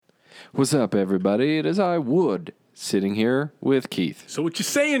What's up, everybody? It is I, Wood, sitting here with Keith. So what you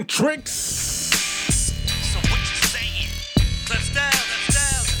saying, Tricks? So what you saying? Clip style.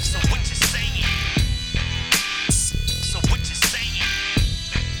 So what you saying? So what you saying?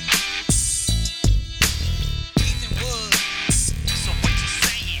 Keith and Wood. So what you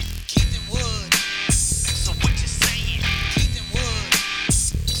saying? Keith and Wood. So what you saying? Keith and Wood.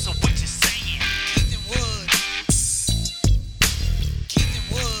 So what you saying? Keith and Wood. Keith and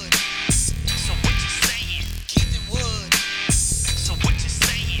Wood. So what you saying? Keith and Wood. So what you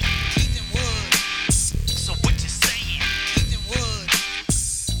saying? Keith and Wood. So what you saying? Keith and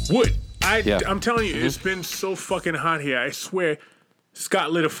Wood. Wood, Yeah. I'm telling you, it's been so fucking hot here. I swear,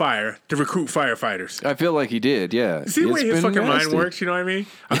 Scott lit a fire to recruit firefighters. I feel like he did, yeah. See the way his It's been fucking mind nasty. works, you know what I mean?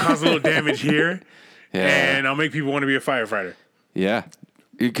 I'll cause a little damage here, Yeah. and I'll make people want to be a firefighter. Yeah.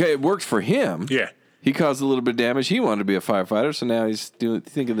 It works for him. Yeah. He caused a little bit of damage. He wanted to be a firefighter, so now he's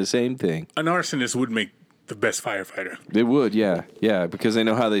thinking the same thing. An arsonist would make the best firefighter. They would, yeah. Yeah, because they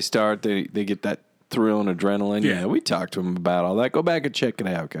know how they start. They get that thrill and adrenaline. Yeah. Yeah, we talked to him about all that. Go back and check it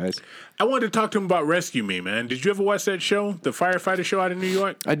out, guys. I wanted to talk to him about Rescue Me, man. Did you ever watch that show, the firefighter show out in New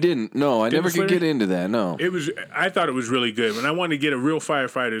York? I didn't. No, I never could Slater? get into that, no. I thought it was really good, and I wanted to get a real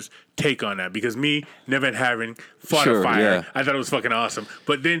firefighter's take on that because me, never having fought a Sure, fire, yeah. I thought it was fucking awesome.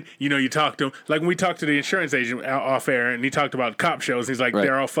 But then, you talk to him, like when we talked to the insurance agent off air, and he talked about cop shows, he's like, Right.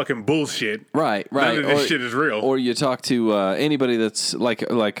 they're all fucking bullshit. Right. None of this shit is real. Or you talk to anybody that's like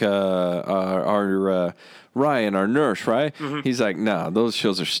our Ryan, our nurse, right? He's like, nah, those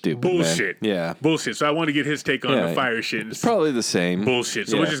shows are stupid, man. Bullshit. Yeah. Bullshit. So I want to get his take on Yeah. the fire shit. It's probably the same. Bullshit.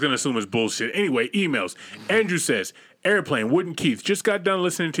 So Yeah. we're just going to assume it's bullshit. Anyway, emails. Andrew says, Airplane, Wood and Keith, just got done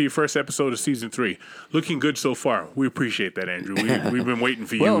listening to your first episode of season 3. Looking good so far. We appreciate that, Andrew. We've been waiting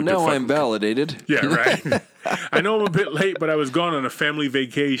for you. Well, to now fucking- I'm validated. Yeah, right. I know I'm a bit late, but I was gone on a family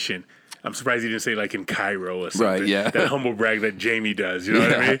vacation. I'm surprised he didn't say like in Cairo or something. Right, yeah. That humble brag that Jamie does. You know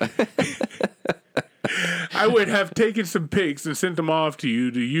what I mean? I would have taken some pics and sent them off to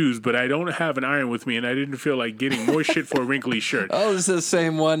you to use, but I don't have an iron with me, and I didn't feel like getting more shit for a wrinkly shirt. Oh, this is the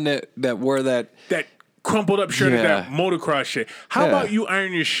same one that wore that. That crumpled up shirt of Yeah. that motocross shit. How Yeah. about you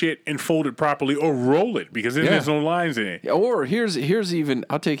iron your shit and fold it properly or roll it because then Yeah. there's no lines in it. Or here's even,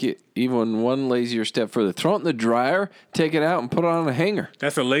 I'll take it even one lazier step further. Throw it in the dryer, take it out, and put it on a hanger.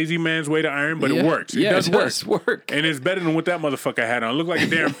 That's a lazy man's way to iron, but it Yeah. works. It Yeah, does it does work. And it's better than what that motherfucker had on. It looked like a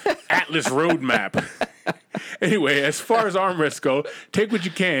damn Atlas road map. Anyway, as far as armrests go, take what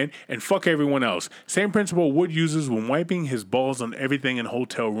you can and fuck everyone else. Same principle Wood uses when wiping his balls on everything in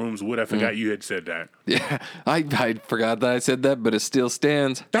hotel rooms. Wood, I forgot you had said that. Yeah, I forgot that I said that, but it still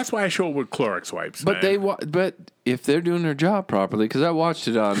stands. That's why I show it with Clorox wipes. But man. but if they're doing their job properly, because I watched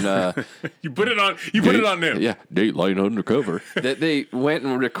it on. You put it on. You put it on them. Yeah, Dateline Undercover. That they went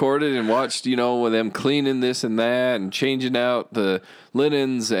and recorded and watched, with them cleaning this and that and changing out the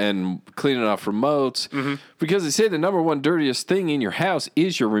linens and cleaning off remotes. Mm-hmm. Because they say the number one dirtiest thing in your house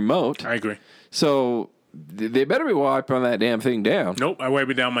is your remote. I agree. So they better be wiping that damn thing down. Nope, I wipe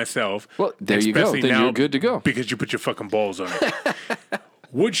it down myself. Well, there you go. Especially Then now you're good to go. because you put your fucking balls on it.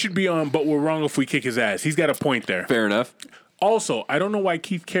 Wood should be on, but we're wrong if we kick his ass. He's got a point there. Fair enough. Also, I don't know why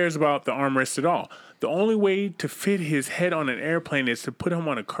Keith cares about the armrest at all. The only way to fit his head on an airplane is to put him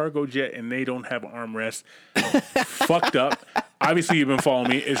on a cargo jet, and they don't have armrests. Fucked up. Obviously, you've been following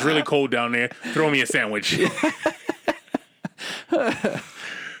me. It's really cold down there. Throw me a sandwich.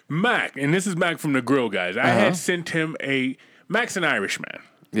 Mac, and this is Mac from the Grill, guys. I had sent him Mac's an Irishman.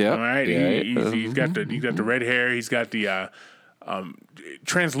 Yeah. All right. Yeah, He's got the red hair. He's got the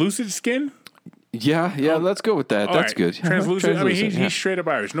translucent skin. Yeah, let's go with that. All That's right. good. Translucent. I mean, yeah. he's straight up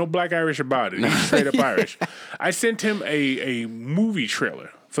Irish. No black Irish about it. He's straight up Irish. I sent him a movie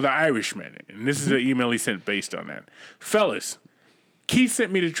trailer for The Irishman, and this is the email he sent based on that. Fellas, Keith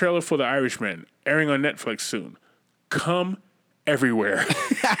sent me the trailer for The Irishman, airing on Netflix soon. Come everywhere.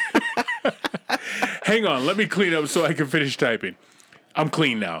 Hang on, let me clean up so I can finish typing. I'm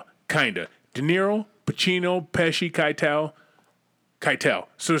clean now, kinda. De Niro, Pacino, Pesci, Keitel.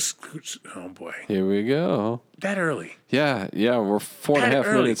 So, oh boy, Here we go. that early. Yeah, we're 4.5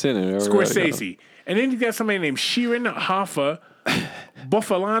 early. minutes in it. Scorsese. And then you got somebody named Sheeran, Hoffa,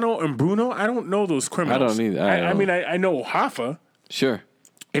 Buffalano, and Bruno. I don't know those criminals. I don't either. I mean, I know Hoffa. Sure.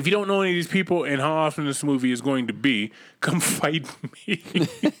 If you don't know any of these people and how often this movie is going to be, come fight me.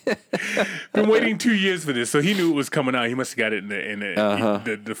 Been waiting 2 years for this, so he knew it was coming out. He must have got it in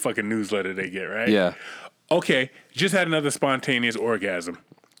the fucking newsletter they get, right? Yeah. Okay, just had another spontaneous orgasm.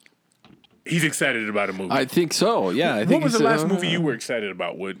 He's excited about a movie. I think so. Yeah. I think what was the he's, last movie you were excited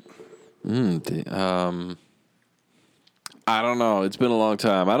about, Wood? I I don't know. It's been a long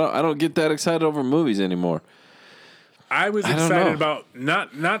time. I don't get that excited over movies anymore. I was don't excited know. about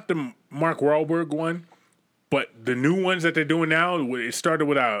not the Mark Wahlberg one, but the new ones that they're doing now. It started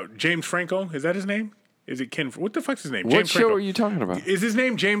with James Franco. Is that his name? Is it Ken? What the fuck's his name? What James show Franco. are you talking about? Is his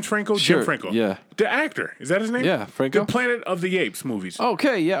name James Franco? Sure, Jim Franco. yeah. The actor. Is that his name? Yeah, Franco. The Planet of the Apes movies.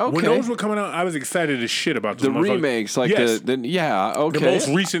 Okay, yeah, okay. When those were coming out, I was excited as shit about those the motherfuckers. remakes, like Yes, yeah, okay. the most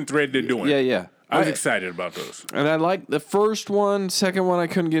recent thread they're doing. Yeah, yeah. I was excited about those. And I liked the first one, second one I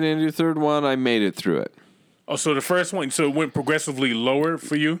couldn't get into, third one I made it through it. Oh, so the first one, so it went progressively lower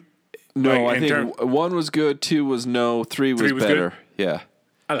for you? No, Like, I in think one was good, two was no, three was was better. good? Yeah.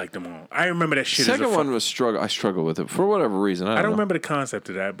 I like them all. I remember that shit. Second as a one was I struggled with it for whatever reason. I I don't know. remember the concept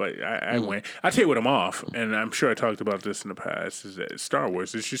of that, but I went. I tell you what, I'm off, and I'm sure I talked about this in the past. Is that Star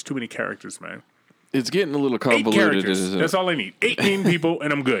Wars? There's just too many characters, man. It's getting a little 8 convoluted. characters. Isn't That's it? all I need. 8 main people,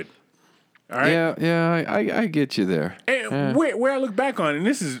 and I'm good. All right. Yeah, I get you there. And where I look back on, and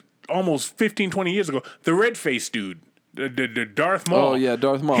this is almost 15, 20 years ago, the red face dude, the Darth Maul. Oh, yeah,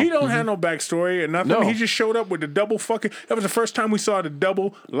 Darth Maul. He don't have no backstory or nothing. No. He just showed up with the double fucking. That was the first time we saw the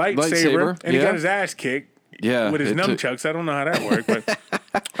double lightsaber, Lightsaber, and he yeah. got his ass kicked. Yeah, with his it took- nunchucks. I don't know how that worked, but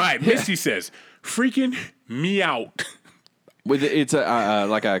all right. Misty says, "Freaking me out." With it's a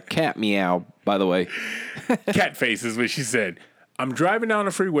like a cat meow, by the way. Cat face is what she said. I'm driving down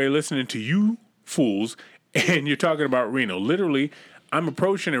the freeway listening to you fools, and you're talking about Reno. Literally, I'm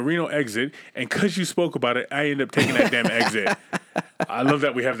approaching a Reno exit, and because you spoke about it, I end up taking that damn exit. I love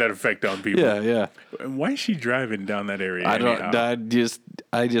that we have that effect on people. Yeah. And why is she driving down that area? I don't. anyhow?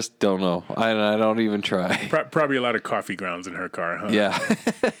 I just don't know. I don't even try. Probably a lot of coffee grounds in her car, huh? Yeah.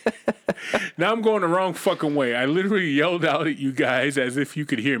 Now I'm going the wrong fucking way. I literally yelled out at you guys as if you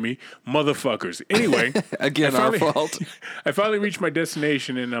could hear me, motherfuckers. Anyway, Again, I our fault. I finally reached my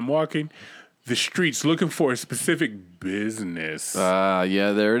destination, and I'm walking the streets looking for a specific business.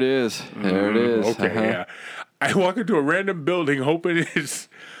 Yeah. There it is. There it is. Okay, Uh-huh. yeah. I walk into a random building hoping it's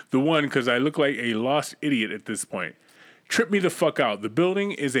the one because I look like a lost idiot at this point. Trip me the fuck out. The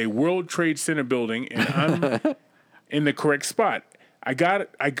building is a World Trade Center building, and I'm in the correct spot. I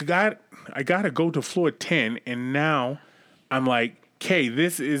gotta go to floor 10, and now I'm like, okay,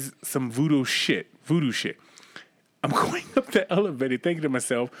 this is some voodoo shit. I'm going up the elevator thinking to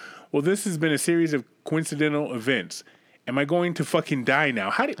myself, well, this has been a series of coincidental events. Am I going to fucking die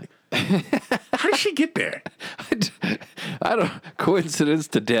now? How did she get there? I don't. Coincidence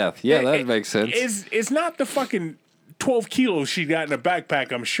to death. Yeah, that makes sense. It's not the fucking 12 kilos she got in a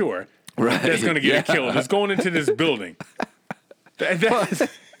backpack, I'm sure. Right, That's going to get her yeah. killed. It's going into this building. That-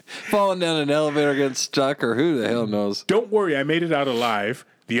 Falling down an elevator, getting stuck, or who the hell knows? Don't worry, I made it out alive.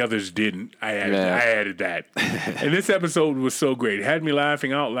 The others didn't. I added that. And this episode was so great. It had me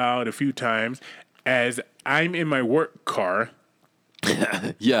laughing out loud a few times as I'm in my work car.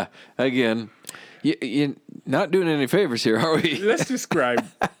 Yeah. Again, you're not doing any favors here, are we? Let's describe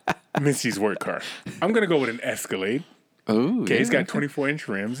Missy's work car. I'm going to go with an Escalade. Ooh. Okay, Yeah. it's got 24-inch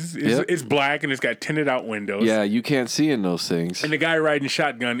rims. Yep. It's black and it's got tinted out windows. Yeah, you can't see in those things. And the guy riding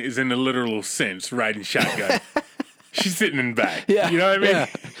shotgun is in the literal sense riding shotgun. She's sitting in the back. Yeah. You know what I mean?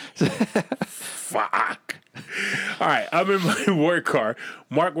 Yeah. Fuck. All right, I'm in my work car,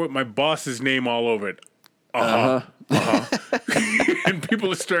 marked with my boss's name all over it. And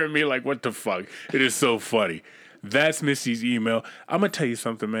people are staring at me like, what the fuck? It is so funny. That's Missy's email. I'm going to tell you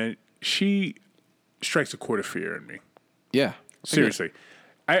something, man. She strikes a chord of fear in me. Yeah. Seriously.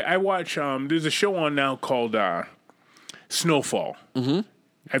 I watch, there's a show on now called Snowfall. Mm-hmm.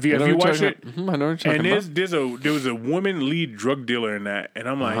 Have you watched it? I know what you're talking And about. there was a woman lead drug dealer in that, and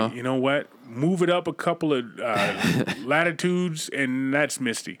I'm like, you know what? Move it up a couple of latitudes, and that's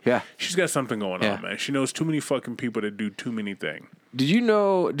Misty. Yeah. She's got something going Yeah. on, man. She knows too many fucking people that do too many things. Did you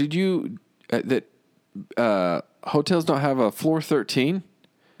know that hotels don't have a floor 13?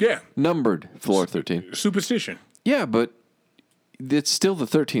 Yeah, Numbered floor 13. superstition. Yeah, but it's still the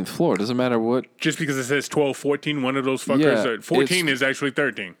 13th floor. It doesn't matter what. Just because it says 12, 14, one of those fuckers. Yeah, 14 is actually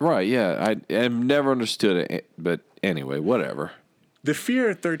 13. Right, yeah. I've never understood it. But anyway, whatever. The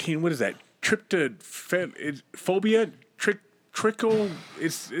fear of 13, what is that? Phobia? Trickle?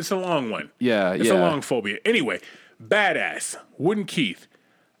 It's a long one. Yeah, It's yeah. a long phobia. Anyway, badass. Wooden Keith.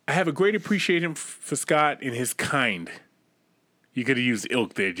 I have a great appreciation for Scott and his kind. You could have used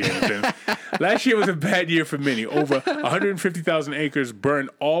ilk there, Jonathan. Last year was a bad year for many. Over 150,000 acres burned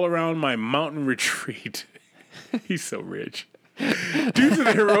all around my mountain retreat. He's so rich. Due to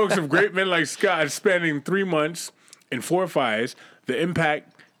the heroics of great men like Scott spanning 3 months and 4 fires, the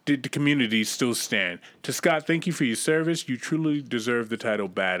impact did the community still stand. To Scott, thank you for your service. You truly deserve the title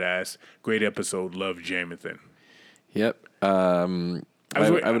badass. Great episode. Love, Jamathan. Yep. I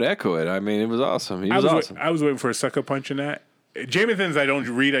wait- would echo it. I mean, it was awesome. He was awesome. I was waiting for a sucker punch in that. Jameson's I don't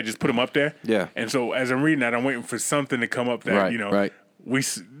read. I just put them up there. Yeah. And so as I'm reading that, I'm waiting for something to come up that Right, you know. right. We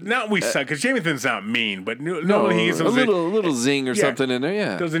suck because Jameson's not mean, but No, he a gets little zing or something in there.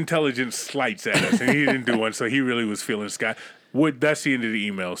 Yeah. those intelligent slights at us, and he didn't do one, so he really was feeling Scott. That's the end of the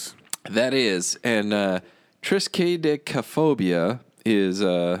emails. That is. And triskaidekaphobia is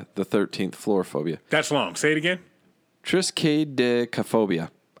the 13th floor phobia. That's long. Say it again. Triskaidekaphobia.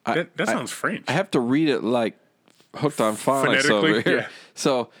 That sounds French. I have to read it like hooked on phonics over Phonetically, here. yeah.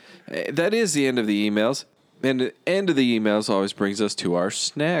 So that is the end of the emails. And the end of the emails always brings us to our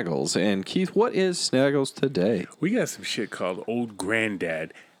snaggles. And Keith, what is snaggles today? We got some shit called Old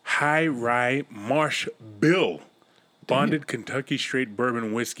Granddad High Rye Marsh Bill bonded Kentucky straight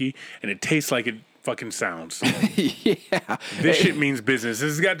bourbon whiskey, and it tastes like it fucking sounds. Yeah. This shit means business.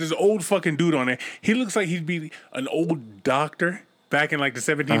 This has got this old fucking dude on it. He looks like he'd be an old doctor back in like the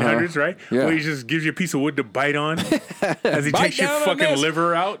 1700s, right? Yeah. Where he just gives you a piece of wood to bite on as he Bite takes your down on fucking this.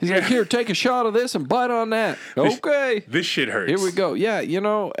 liver out. He's like, here, take a shot of this and bite on that. Okay. This shit hurts. Here we go.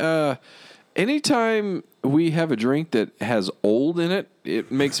 Yeah, anytime we have a drink that has old in it,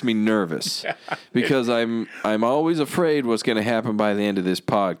 it makes me nervous because I'm always afraid what's going to happen by the end of this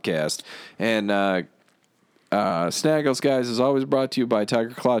podcast. And Snaggles, guys, is always brought to you by Tiger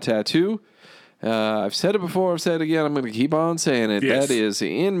Claw Tattoo. I've said it before, I've said it again, I'm going to keep on saying it. Yes. That is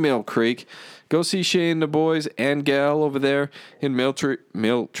in Mill Creek. Go see Shane and the boys and gal over there in Mill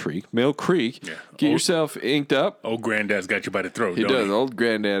Creek. Yeah. Get yourself inked up. Old Granddad's got you by the throat, He don't does. he? Old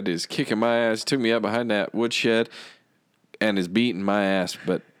Granddad is kicking my ass. Took me out behind that woodshed and is beating my ass.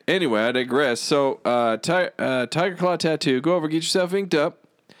 But anyway, I digress. So, Tiger Claw Tattoo. Go over, get yourself inked up.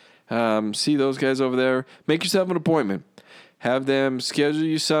 See those guys over there. Make yourself an appointment. Have them schedule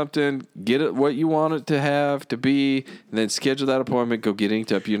you something. Get it what you want it to have to be, and then schedule that appointment. Go get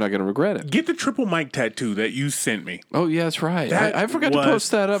inked up. You're not going to regret it. Get the triple mic tattoo that you sent me. Oh yeah, that's right. That I forgot to was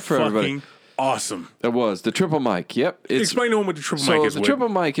post that up for everybody. fucking awesome. It was the triple mic. Yep. Explain to him what the triple So mic is. the Wood. triple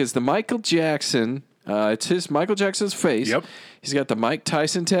mic is the Michael Jackson. It's his Michael Jackson's face. Yep. He's got the Mike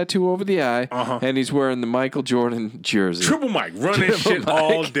Tyson tattoo over the eye, and he's wearing the Michael Jordan jersey. Triple mic, running shit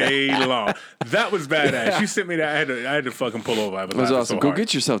all day long. That was badass. You sent me that. I had to fucking pull over. I was That was laughing awesome. so Go hard.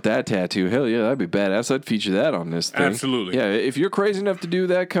 get yourself that tattoo. Hell yeah, that'd be badass. I'd feature that on this thing. Absolutely. Yeah, if you're crazy enough to do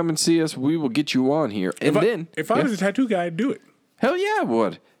that, come and see us. We will get you on here. And then, if I was a tattoo guy, I'd do it. hell yeah, I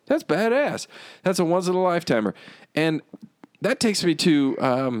would. That's badass. That's a once in a lifetimer. And that takes me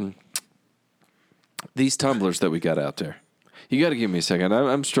to these tumblers that we got out there. You got to give me a second.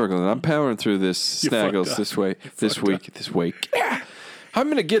 I'm struggling. I'm powering through this fucked snaggles up. this way, this fucked week. I'm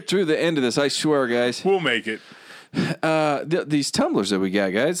gonna get through the end of this. I swear, guys. We'll make it. These tumblers that we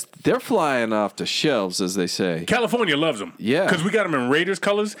got, guys, they're flying off the shelves, as they say. California loves them. Yeah. Because we got them in Raiders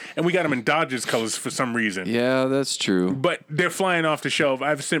colors and we got them in Dodgers colors for some reason. Yeah, that's true. But they're flying off the shelf.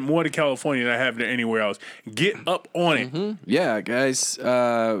 I've sent more to California than I have to anywhere else. Get up on it. Yeah, guys.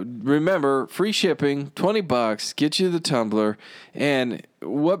 Remember, free shipping, $20. Get you the tumbler, and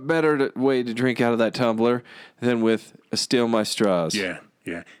what better way to drink out of that tumbler than with a Steal My Straws? Yeah,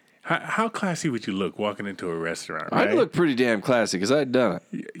 yeah. How classy would you look walking into a restaurant? Right? I'd look pretty damn classy because I'd done it.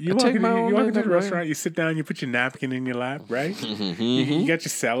 You I'd walk, take into, my own you walk into name, the right? restaurant, you sit down, you put your napkin in your lap, right? You got your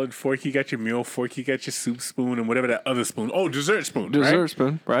salad fork, you got your meal fork, you got your soup spoon, and whatever that other spoon. Oh, dessert spoon. Dessert right?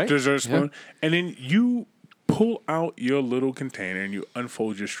 spoon, right? Dessert Yeah. spoon. And then you pull out your little container and you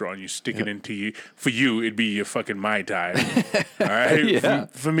unfold your straw and you stick it into you. For you, it'd be your fucking Mai Tai. All right? Yeah.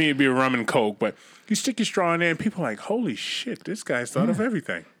 For me, it'd be a rum and Coke. But you stick your straw in there and people are like, holy shit, this guy's thought of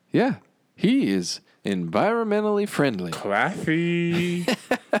everything. Yeah. He is environmentally friendly. Classy.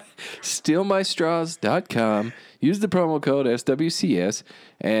 StealMyStraws.com. Use the promo code SWCS,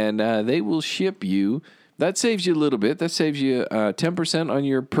 and they will ship you. That saves you a little bit. That saves you 10% on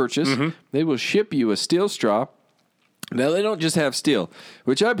your purchase. They will ship you a steel straw. Now, they don't just have steel,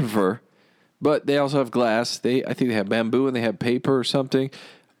 which I prefer, but they also have glass. I think they have bamboo and they have paper or something.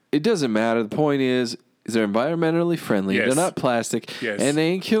 It doesn't matter. The point is they're environmentally friendly. Yes. They're not plastic, Yes. and they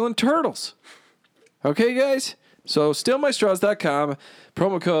ain't killing turtles. Okay, guys? So, StealMyStraws.com,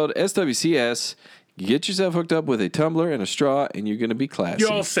 promo code SWCS. Get yourself hooked up with a tumbler and a straw, and you're going to be classy.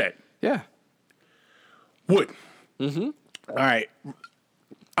 You're all set. Yeah. Wood. Mm-hmm. All right.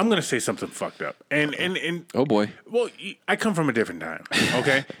 I'm going to say something fucked up. And Oh, boy. well, I come from a different time,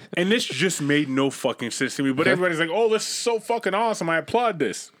 okay? And this just made no fucking sense to me. But everybody's like, oh, this is so fucking awesome. I applaud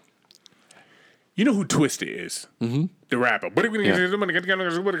this. You know who Twista is? Mm-hmm. The rapper. That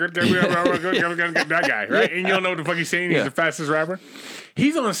guy, right? And you don't know what the fuck he's saying. He's Yeah. the fastest rapper.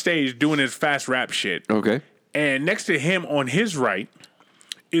 He's on stage doing his fast rap shit. Okay. And next to him on his right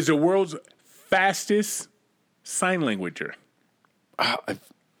is the world's fastest sign languager.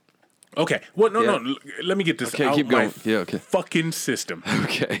 Okay. Well, no. Let me get this Okay, out keep my going. Yeah, okay. fucking system.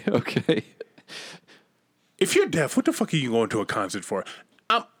 Okay. If you're deaf, what the fuck are you going to a concert for?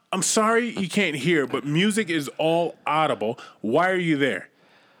 I'm sorry you can't hear, but music is all audible. Why are you there?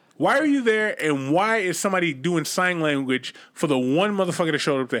 Why are you there, and why is somebody doing sign language for the one motherfucker that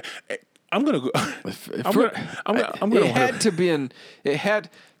showed up there? I'm gonna go. I'm gonna. It had to be in. It had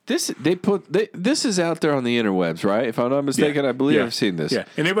this. This is out there on the interwebs, right? If I'm not mistaken, I believe I've seen this. Yeah,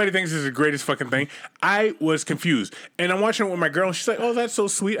 and everybody thinks this is the greatest fucking thing. I was confused, and I'm watching it with my girl, and she's like, "Oh, that's so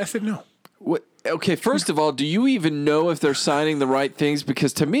sweet." I said, "No." What? Okay, first of all, do you even know if they're signing the right things?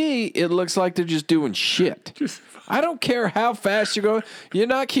 Because to me, it looks like they're just doing shit. I don't care how fast you're going. You're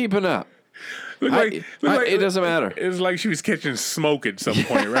not keeping up. It doesn't matter. It was like she was catching smoke at some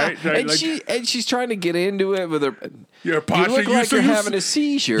point, right? and she's trying to get into it with her. Your posture. You look like you're having a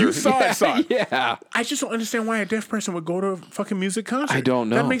seizure. You saw it. Yeah. I just don't understand why a deaf person would go to a fucking music concert. I don't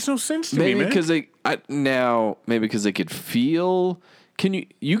know. That makes no sense to me, man. Maybe because they could feel.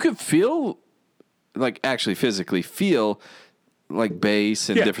 You could feel, like actually physically feel, like bass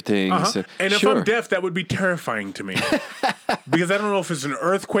and different things. Uh-huh. And if I'm deaf, that would be terrifying to me because I don't know if it's an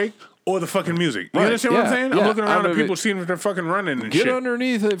earthquake or the fucking music. You understand what I'm saying? I'm looking around at people seeing if they're fucking running and shit. Get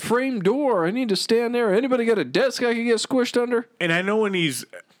underneath a frame door. I need to stand there. Anybody got a desk I can get squished under? And I know in these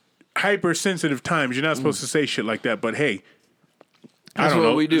hypersensitive times, you're not supposed to say shit like that, but hey. That's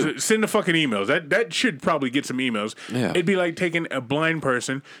what we do. Send the fucking emails. That should probably get some emails. Yeah. It'd be like taking a blind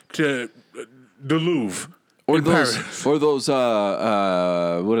person to the Louvre or in those Paris. what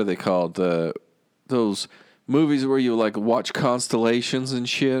are they called? Those movies where you like watch constellations and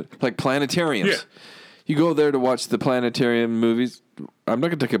shit, like planetariums. Yeah. You go there to watch the planetarium movies. I'm not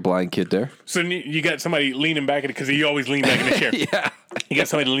gonna take a blind kid there. So you got somebody leaning back in it because you always lean back in the chair. Yeah. You got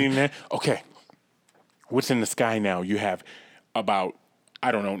somebody leaning there. Okay. What's in the sky now? You have about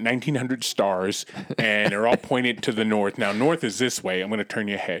 1,900 stars, and they're all pointed to the north. Now, north is this way. I'm going to turn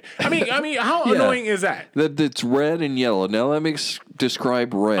your head. I mean, how annoying is that? It's red and yellow. Now let me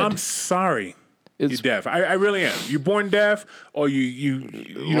describe red. I'm sorry. You're deaf. I really am. You're born deaf, or you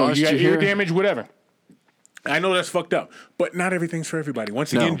got ear damage, whatever. I know that's fucked up, but not everything's for everybody.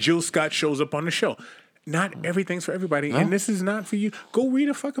 Once again, Jill Scott shows up on the show. Not everything's for everybody, and this is not for you. Go read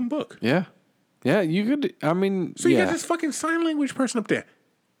a fucking book. Yeah. Yeah, you could. I mean, so you got this fucking sign language person up there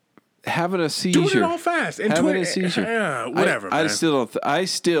having a seizure, doing it all fast, and having a seizure. Yeah, whatever. I man. still don't. I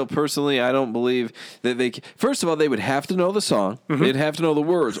still personally, I don't believe that they. First of all, they would have to know the song. Mm-hmm. They'd have to know the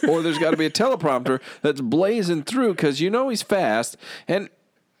words, or there's got to be a teleprompter that's blazing through because he's fast and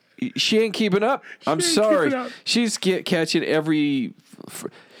she ain't keeping up. I'm sorry, she's catching every.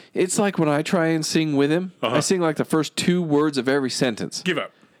 It's like when I try and sing with him, I sing like the first 2 words of every sentence. Give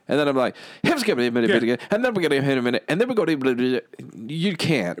up. And then I'm like, and then we're going to hit a minute, and then we're going to. You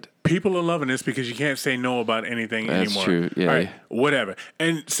can't. People are loving this because you can't say no about anything That's anymore. true. Yeah. All right, whatever.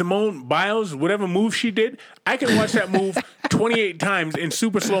 And Simone Biles, whatever move she did, I can watch that move 28 times in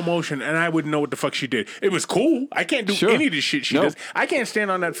super slow motion, and I wouldn't know what the fuck she did. It was cool. I can't do any of the shit she does. I can't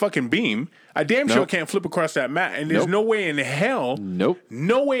stand on that fucking beam. I damn sure can't flip across that mat. And there's no way in hell.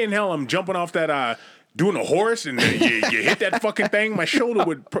 No way in hell I'm jumping off that. Doing a horse and you hit that fucking thing, my shoulder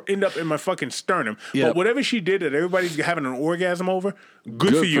would end up in my fucking sternum. Yep. But whatever she did that everybody's having an orgasm over,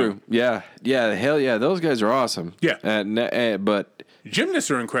 good for you. Yeah, hell yeah. Those guys are awesome. Yeah. But gymnasts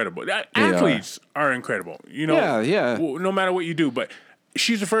are incredible. Athletes are incredible. You know, no matter what you do. But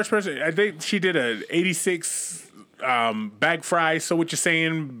she's the first person. I think she did a 86 bag fry. So what you're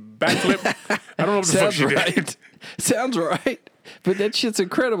saying, backflip? I don't know what the fuck she did. Sounds right. But that shit's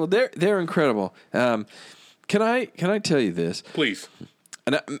incredible. They're incredible. Can I tell you this? Please.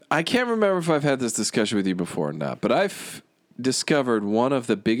 And I can't remember if I've had this discussion with you before or not, but I've discovered one of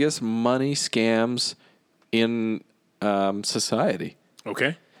the biggest money scams in society.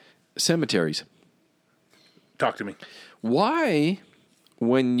 Okay. Cemeteries. Talk to me. Why,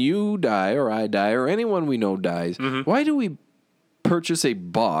 when you die or I die or anyone we know dies, why do we purchase a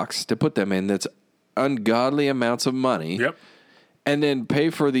box to put them in that's ungodly amounts of money? Yep. And then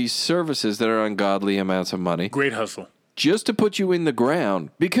pay for these services that are ungodly amounts of money. Great hustle. Just to put you in the ground.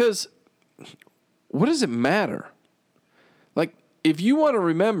 Because what does it matter? Like, if you want to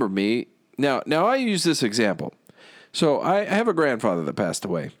remember me, now I use this example. So I have a grandfather that passed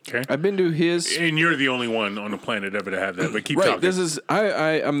away. Okay. I've been to his... And you're the only one on the planet ever to have that, but keep right, talking. This is...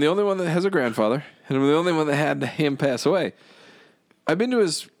 I'm the only one that has a grandfather, and I'm the only one that had him pass away. I've been to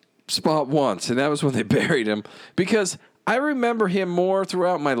his spot once, and that was when they buried him, because... I remember him more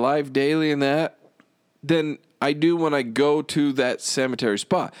throughout my life daily and that than I do when I go to that cemetery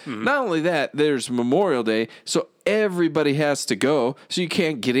spot. Not only that, there's Memorial Day, so everybody has to go, so you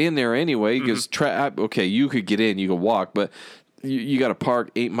can't get in there anyway because okay, you could get in, you could walk, but you got to park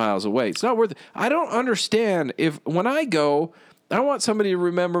 8 miles away. It's not worth it. I don't understand if when I go, I want somebody to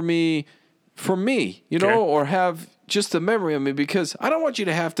remember me for me, you know, Okay. or have just a memory of me, because I don't want you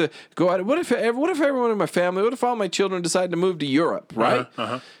to have to go out. What if everyone in my family, what if all my children decide to move to Europe, right?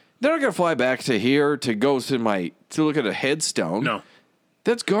 They're not going to fly back to here to go to look at a headstone. No.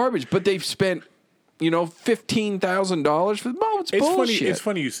 That's garbage. But they've spent, $15,000 for the It's bullshit. It's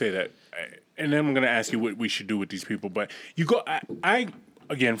funny you say that. And then I'm going to ask you what we should do with these people. But you go, I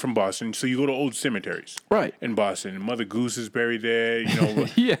again, from Boston, so you go to old cemeteries. Right. In Boston. And Mother Goose is buried there,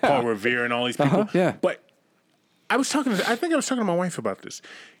 Yeah. Paul Revere and all these people. Yeah. But I think I was talking to my wife about this.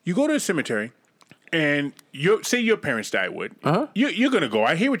 You go to a cemetery, and say your parents died, you're going to go.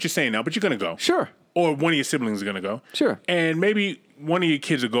 I hear what you're saying now, but you're going to go. Sure. Or one of your siblings are going to go. Sure. And maybe one of your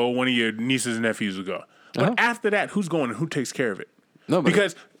kids will go, one of your nieces and nephews will go. But after that, who's going and who takes care of it? Nobody.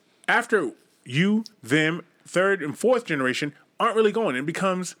 Because after you, them, third and fourth generation aren't really going,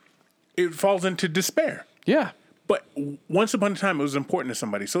 it falls into despair. Yeah. But once upon a time, it was important to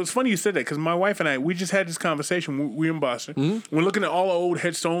somebody. So it's funny you said that, because my wife and I, we just had this conversation. We're in Boston. We're looking at all the old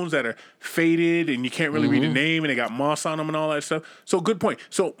headstones that are faded and you can't really read the name and they got moss on them and all that stuff. So good point.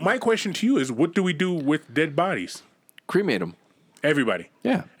 So my question to you is, what do we do with dead bodies? Cremate them. Everybody.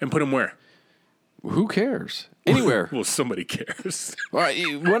 Yeah. And put them where? Who cares? Anywhere. Well, somebody cares. All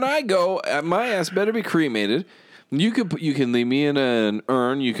right, when I go, my ass better be cremated. You can leave me in an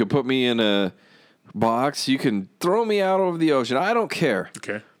urn. You can put me in a box. You can throw me out over the ocean. I don't care.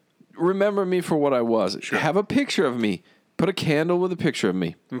 Okay. Remember me for what I was. Sure. Have a picture of me. Put a candle with a picture of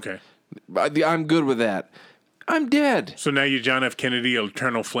me. Okay. I'm good with that. I'm dead. So now you're John F. Kennedy,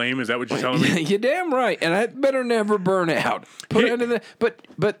 eternal flame. Is that what you're telling me? You're damn right. And I better never burn out. Put it under the.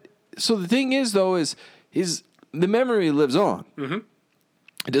 But so the thing is though is the memory lives on. Mm-hmm.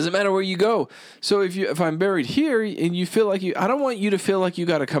 It doesn't matter where you go. So if I'm buried here and you feel like I don't want you to feel like you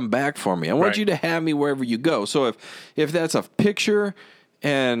got to come back for me. I want you to have me wherever you go. So if that's a picture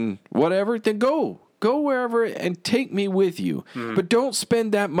and whatever, then go wherever and take me with you. But don't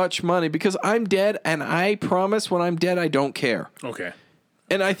spend that much money, because I'm dead, and I promise when I'm dead I don't care. Okay.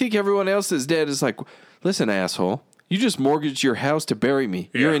 And I think everyone else that's dead is like, listen, asshole, you just mortgaged your house to bury me.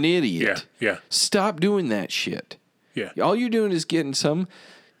 Yeah. You're an idiot. Yeah. Stop doing that shit. Yeah. All you're doing is getting some.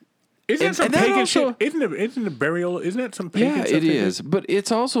 Isn't that some and that pagan also- shit? Isn't the burial? Isn't that some pagan Yeah, stuff? it is. But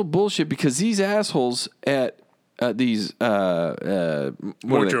it's also bullshit, because these assholes at these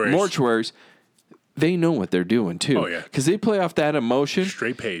mortuaries, they know what they're doing too. Oh, yeah. Because they play off that emotion.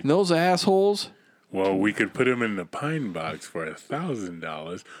 Straight paid. And those assholes. Well, we could put them in the pine box for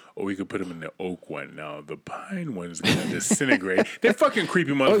 $1,000, or we could put them in the oak one. Now, the pine one's going to disintegrate. They're fucking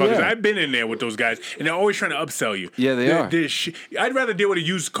creepy motherfuckers. yeah. I've been in there with those guys, and they're always trying to upsell you. Yeah, they are. I'd rather deal with a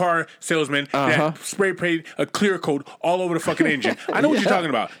used car salesman that spray painted a clear coat all over the fucking engine. I know what you're talking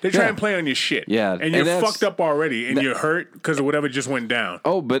about. They try and play on your shit. Yeah, And you're that's- fucked up already, and you're hurt because of whatever just went down.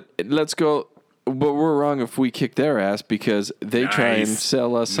 Oh, but let's go. But we're wrong if we kick their ass, because they try and Nice.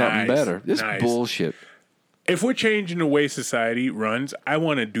 sell us something Nice. better. This Nice. bullshit. If we're changing the way society runs, I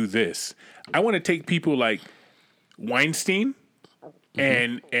want to do this. I want to take people like Weinstein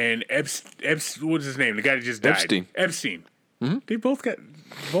and what's his name? The guy that just died. Epstein. They both got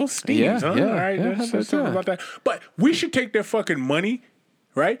both Steens, Yeah, huh? yeah, All right, yeah, let's how about talk that? about that. But we should take their fucking money,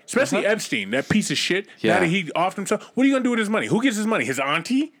 right? Especially Epstein, that piece of shit. Yeah. Now that he offed himself, what are you gonna do with his money? Who gets his money? His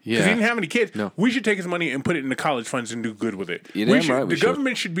auntie? Because Yeah. he didn't have any kids. No. We should take his money and put it in the college funds and do good with it. You're damn right we the should.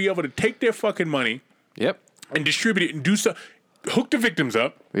 government should be able to take their fucking money Yep. and distribute it and do so. Hook the victims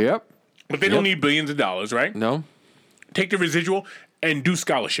up, Yep. but they don't need billions of dollars, right? No. Take the residual and do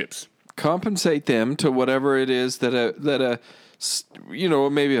scholarships. Compensate them to whatever it is that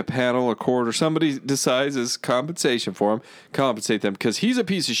maybe a panel, a court, or somebody decides is compensation for him. Compensate them, because he's a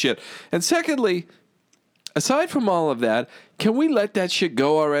piece of shit. And secondly, aside from all of that, can we let that shit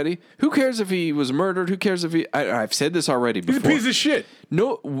go already? Who cares if he was murdered? Who cares if I've said this already He's before. a piece of shit.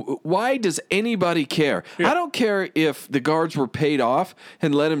 No, why does anybody care? Yeah. I don't care if the guards were paid off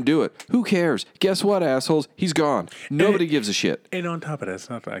and let him do it. Who cares? Guess what, assholes? He's gone. Nobody gives a shit. And on top of that, it's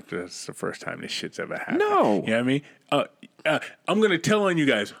not like that's the first time this shit's ever happened. No. You know what I mean? I'm going to tell on you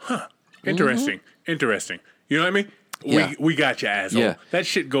guys, interesting, interesting. You know what I mean? Yeah. We got you, asshole. Yeah. That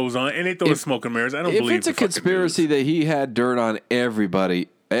shit goes on, and they throw the smoke and mirrors. I don't If believe it's a the fucking conspiracy news. that he had dirt on everybody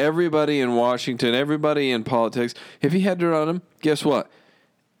in Washington, everybody in politics, if he had dirt on him, guess what?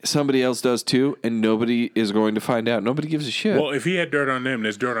 somebody else does too, and nobody is going to find out. Nobody gives a shit. Well, if he had dirt on them,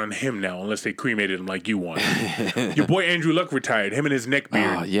 there's dirt on him now, unless they cremated him like you wanted. Your boy Andrew Luck retired. Him and his neck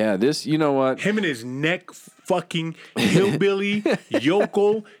beard. Oh, yeah, you know what? Him and his neck fucking hillbilly,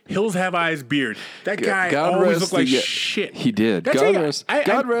 yokel, hills have eyes beard. That guy God always rest looked like the- shit. He did. That's God it. rest, I-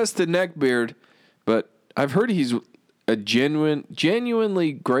 God rest the neck beard, but I've heard he's a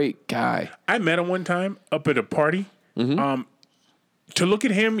genuinely great guy. I met him one time up at a party. To look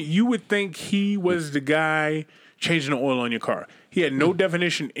at him, you would think he was the guy changing the oil on your car. He had no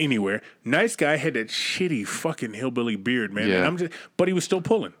definition anywhere. Nice guy, had that shitty fucking hillbilly beard, man. Yeah. And but he was still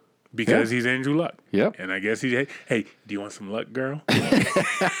pulling because he's Andrew Luck. Yep. And I guess hey, do you want some luck, girl?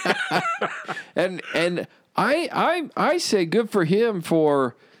 And I say good for him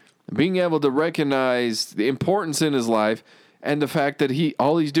for being able to recognize the importance in his life and the fact that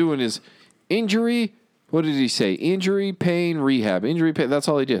all he's doing is injury. What did he say? Injury, pain, rehab. Injury, pain. That's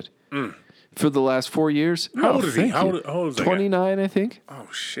all he did for the last 4 years. How old is he? thank How you. old is that guy? 29, I think, Oh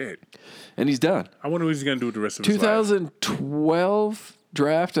shit! and he's done. I wonder what he's gonna do with the rest of his life. 2012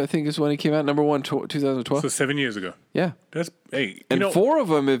 draft, I think, is when he came out. Number one, 2012. So 7 years ago. Yeah, That's you and know, 4 of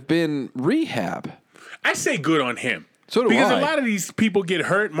them have been rehab. I say good on him. So do because I. a lot of these people get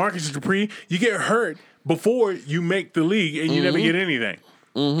hurt. Marcus Dupree, you get hurt before you make the league, and you never get anything.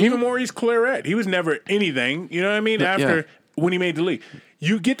 Even Maurice Claret, he was never anything. You know what I mean? After when he made the league,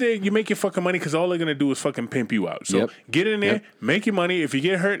 you make your fucking money because all they're gonna do is fucking pimp you out. So Yep. get in there, Yep. make your money. If you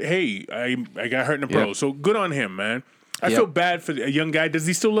get hurt, hey, I got hurt in the pros. Yep. So good on him, man. I Yep. feel bad for a young guy. Does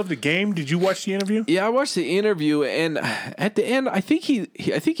he still love the game? Did you watch the interview? Yeah, I watched the interview, and at the end, I think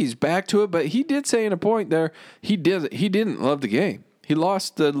he's back to it. But he did say in a point there he didn't love the game. He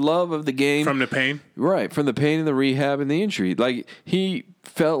lost the love of the game From the pain? right from the pain and the rehab and the injury. Like he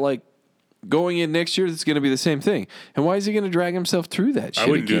felt like going in next year, it's going to be the same thing. And why is he going to drag himself through that shit? I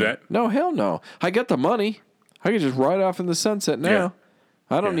wouldn't do again? that. No, hell no. I got the money. I could just ride off in the sunset now.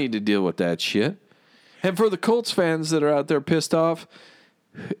 Yeah. I don't need to deal with that shit. And for the Colts fans that are out there pissed off,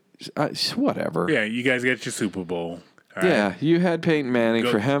 whatever. Yeah, you guys got your Super Bowl. All right? Yeah, you had Peyton Manning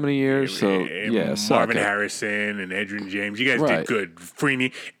for how many years? So And yeah, suck Marvin it. Harrison and Edgerrin James. You guys Right. did good.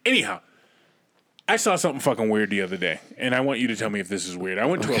 Freeney. Anyhow, I saw something fucking weird the other day, and I want you to tell me if this is weird. I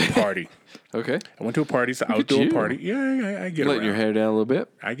went to a party. Okay, I went to a party. It's an at outdoor you. party. Yeah, I get letting around. your hair down a little bit.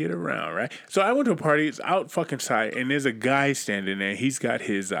 I get around, right? So I went to a party. It's out fucking side, and there's a guy standing there. He's got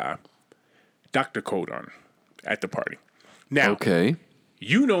his doctor coat on at the party. Now, Okay,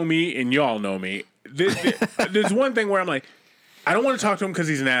 you know me, and y'all know me. There's one thing where I'm like, I don't want to talk to him because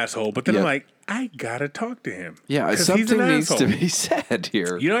he's an asshole. But then I'm Yep. like, I gotta talk to him. yeah, 'Cause he's something an needs asshole. to be said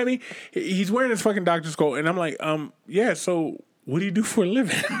here. You know what I mean? He's wearing his fucking doctor's coat, and I'm like, yeah. So what do you do for a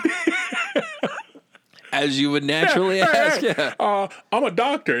living? As you would naturally ask. Yeah. I'm a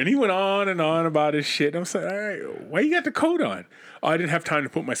doctor, and he went on and on about his shit. I'm saying, all right, why you got the coat on? Oh, I didn't have time to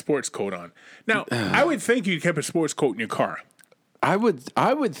put my sports coat on. Now, I would think you kept a sports coat in your car. I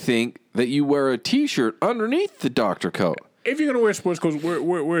would think that you wear a T-shirt underneath the doctor coat. If you're gonna wear a sports coat,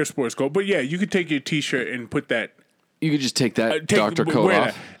 wear a sports coat. But yeah, you could take your T-shirt and put that You could just take that take- doctor coat wear off.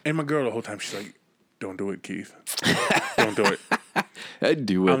 that. And my girl the whole time she's like, "Don't do it, Keith. Don't do it." I'd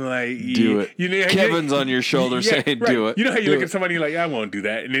do it. I'm like, do it. You know, Kevin's on your shoulder saying, right. "Do it." You know how you Do look it. at somebody you're like, I won't do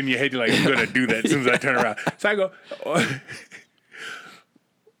that, and then in your head you're like, I'm gonna do that as soon as I turn around. So I go,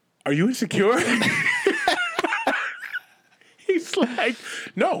 are you insecure? He's like,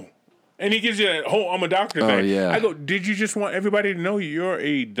 no. And he gives you that whole I'm a doctor thing. yeah. I go, did you just want everybody to know you're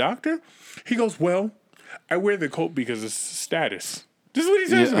a doctor? He goes, well, I wear the coat because of status. This is what he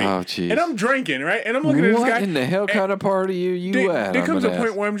says to me. Oh, jeez. And I'm drinking, right? And I'm looking at this guy. What in the hell and- kind of party you at? there I'm comes a gonna point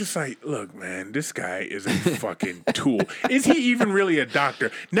ask. where I'm just like, look, man, this guy is a fucking tool. Is he even really a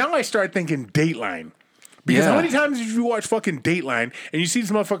doctor? Now I start thinking Dateline. Because how Yeah. many times did you watch fucking Dateline and you see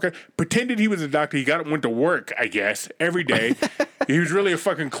this motherfucker pretended he was a doctor, he went to work, I guess, every day. He was really a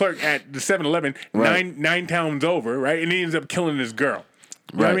fucking clerk at the 7-Eleven, Right. nine towns over, right? And he ends up killing his girl.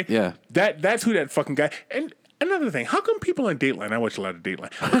 You know what I Right, mean? yeah. That's who that fucking guy. And another thing, how come people on Dateline, I watch a lot of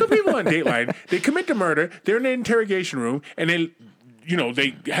Dateline, how come people on Dateline, they commit the murder, they're in the interrogation room, and they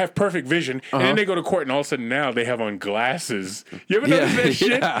have perfect vision, and then they go to court, and all of a sudden now they have on glasses. You ever notice that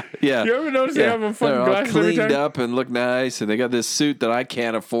shit? Yeah. You ever notice they have on fucking They're all glasses every cleaned time? up and look nice, and they got this suit that I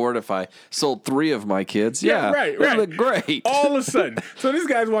can't afford if I sold 3 of my kids. Yeah, right. They look great. All of a sudden. So this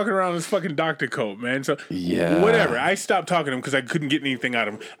guy's walking around in his fucking doctor coat, man. So Yeah. whatever. I stopped talking to him because I couldn't get anything out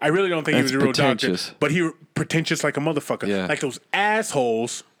of him. I really don't think he was That's a real pretentious. doctor. But he pretentious like a motherfucker. Yeah. Like those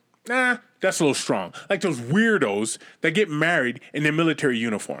assholes. Nah, that's a little strong. Like those weirdos that get married in their military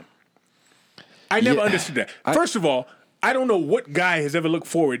uniform. I never understood that. First of all, I don't know what guy has ever looked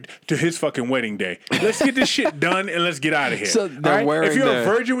forward to his fucking wedding day. Let's get this shit done and let's get out of here. So they're wearing if you're a the-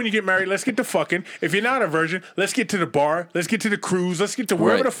 virgin when you get married, let's get to fucking. If you're not a virgin, let's get to the bar. Let's get to the cruise. Let's get to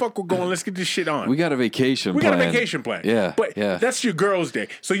wherever Right. the fuck we're going. Let's get this shit on. We got a vacation We plan. got a vacation plan. Yeah. But yeah. that's your girl's day.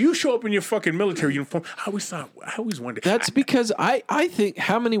 So you show up in your fucking military uniform. I always wondered. That's because I think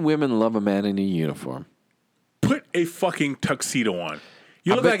how many women love a man in a uniform? Put a fucking tuxedo on.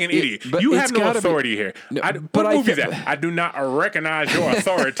 You look but like an it- idiot. but You it's have no gotta be- authority here. No, What but I movie is thi- that? I do not recognize your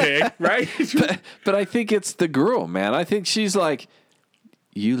authority, right? But I think it's the girl, man. I think she's like,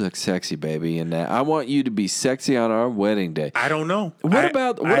 you look sexy, baby, and I want you to be sexy on our wedding day. I don't know. What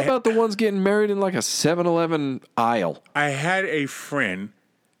about the ones getting married in like a 7-Eleven aisle? I had a friend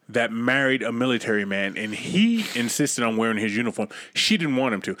that married a military man, and he insisted on wearing his uniform. She didn't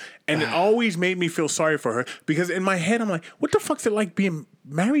want him to, and it always made me feel sorry for her because in my head I'm like, what the fuck's it like being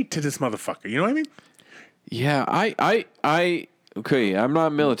married to this motherfucker? You know what I mean? Yeah, I okay, I'm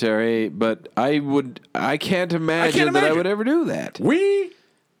not military, but I can't imagine that I imagine. would ever do that. We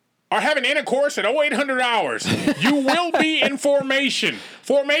are having intercourse at 0800 hours. You will be in formation.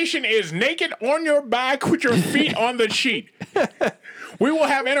 Formation is naked on your back with your feet on the sheet. We will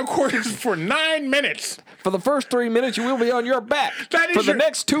have intercourse for 9 minutes. For the first 3 minutes, you will be on your back. That is For the your-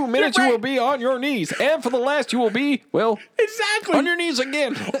 next 2 minutes, You're you will right. be on your knees. And for the last, you will be, well, Exactly. on your knees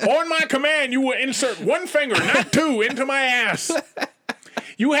again. On my command, you will insert one finger, not two, into my ass.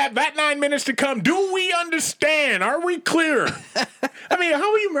 You have that 9 minutes to come. Do we understand? Are we clear? I mean,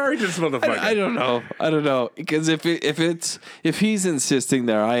 how are you married to this motherfucker? I don't know. Because if he's insisting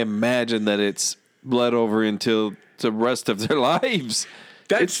there, I imagine that it's bled over into the rest of their lives.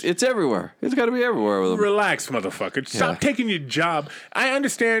 It's everywhere. It's got to be everywhere with them. Relax, motherfucker. Stop taking your job. I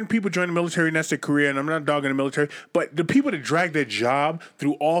understand people join the military and that's their career, and I'm not dogging the military, but the people that drag their job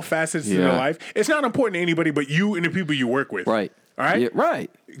through all facets of their Yeah. life, it's not important to anybody but you and the people you work with. Right. All right? Yeah, right.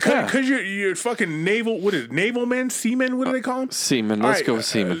 Yeah. Because you're fucking naval, what is it, naval men, seamen, what do they call them? Seamen. All Let's right, go with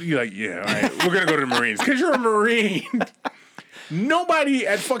seamen. You're like, yeah, all right, we're going to go to the Marines. Because you're a Marine. Nobody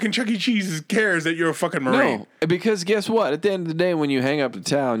at fucking Chuck E. Cheese cares that you're a fucking Marine. No, because guess what? At the end of the day, when you hang up the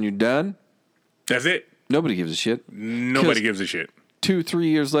towel and you're done, That's it. nobody gives a shit. Nobody 'Cause gives a shit. 2-3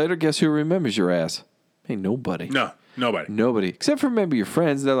 years later, guess who remembers your ass? Hey, nobody. No, nobody. Nobody. Except for maybe your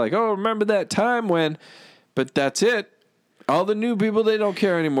friends. They're like, oh, remember that time when... But that's it. All the new people, they don't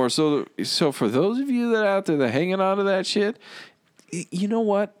care anymore. So for those of you that are out there that are hanging on to that shit, you know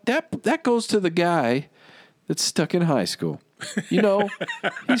what? That goes to the guy that's stuck in high school. You know,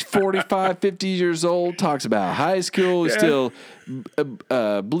 he's 45, 50 years old, talks about high school. He's still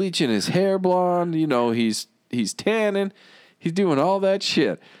bleaching his hair blonde. You know, he's tanning. He's doing all that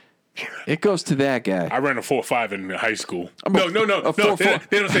shit. It goes to that guy. I ran a 4.5 in high school. a No. 4.4.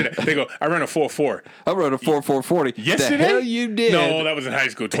 They don't say that. They go, I ran a 4.4. I wrote a 4.440. Yesterday? The hell you did. No, that was in high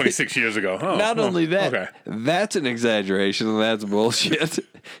school 26 years ago. Oh, Not only that, Okay. that's an exaggeration and that's bullshit.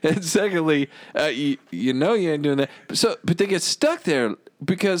 And secondly, you know you ain't doing that. But they get stuck there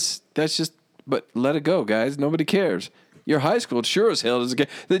because that's just. But let it go, guys. Nobody cares. Your high school sure as hell doesn't care.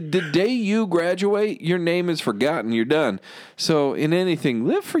 The day you graduate, your name is forgotten. You're done. So in anything,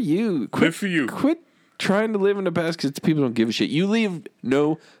 live for you. Live for you. Quit trying to live in the past because people don't give a shit. You leave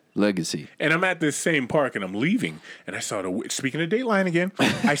no legacy. And I'm at this same park and I'm leaving. And I saw speaking of Dateline again,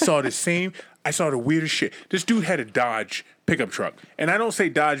 I saw the weirdest shit. This dude had a Dodge pickup truck. And I don't say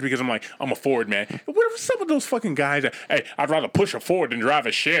Dodge because I'm a Ford man. What if some of those fucking guys that, hey, I'd rather push a Ford than drive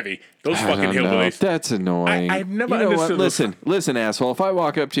a Chevy. Those I fucking don't know. hillbillies. That's annoying. I've never you know understood what? those- Listen, asshole. If I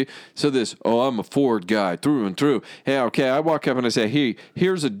walk up to you, I'm a Ford guy through and through. Hey, okay, I walk up and I say, hey,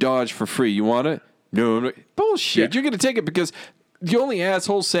 here's a Dodge for free. You want it? No. Bullshit. Yeah. You're going to take it because the only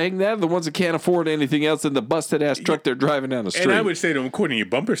assholes saying that are the ones that can't afford anything else than the busted ass truck they're driving down the street. And I would say to him, according to your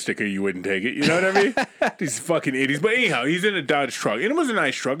bumper sticker, you wouldn't take it. You know what I mean? These fucking idiots. But anyhow, he's in a Dodge truck. And it was a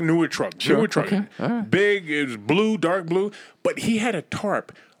nice truck, newer truck. Okay, all right. Big, it was blue, dark blue. But he had a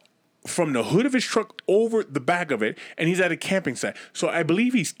tarp from the hood of his truck over the back of it. And he's at a camping site. So I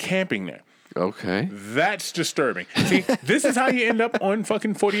believe he's camping there. Okay. That's disturbing. See, this is how you end up on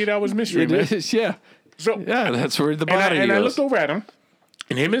fucking 48 Hours Mystery, It man. is, yeah. So, Yeah, that's where the and body I goes. looked over at him.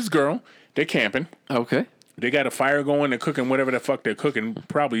 And him and his girl, they're camping. Okay. They got a fire going. They're cooking whatever the fuck they're cooking.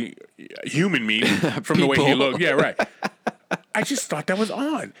 Probably human meat from the way he People. looked. Yeah, right. I just thought that was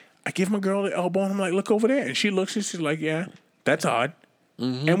odd. I give my girl the elbow and I'm like, look over there. And she looks and she's like, yeah, that's odd.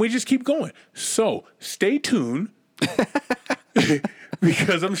 And we just keep going. So stay tuned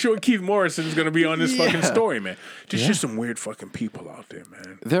because I'm sure Keith Morrison's going to be on this fucking story, man. There's just some weird fucking people out there,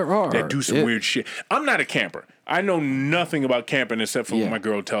 man. There are. That do some weird shit. I'm not a camper. I know nothing about camping except for what my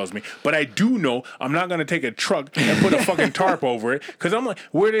girl tells me. But I do know I'm not going to take a truck and put a fucking tarp over it because I'm like,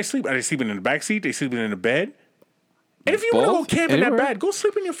 where are they sleeping? Are they sleeping in the back seat? They sleeping in the bed? And if you want to go camping that bad, go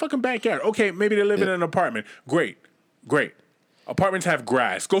sleep in your fucking backyard. Okay, maybe they live in an apartment. Great. Apartments have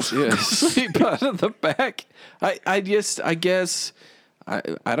grass. Go sleep. Sleep out of the back. I guess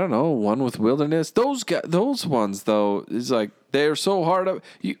I don't know, one with wilderness. Those ones though is like they're so hard up.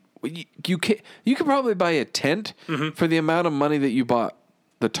 You could probably buy a tent for the amount of money that you bought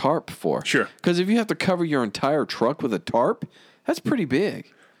the tarp for. Sure. Because if you have to cover your entire truck with a tarp, that's pretty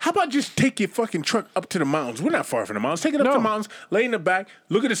big. How about just take your fucking truck up to the mountains? We're not far from the mountains. Take it up to the mountains, lay in the back,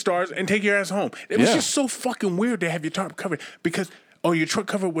 look at the stars, and take your ass home. It was just so fucking weird to have your tarp covered because, your truck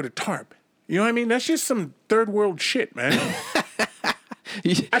covered with a tarp. You know what I mean? That's just some third world shit, man.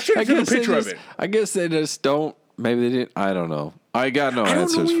 I should have taken a picture of it. I guess they just don't. Maybe they didn't. I don't know. I got no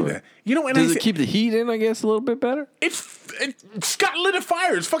answers for it. You know, and does it keep the heat in, I guess, a little bit better? It's got lit a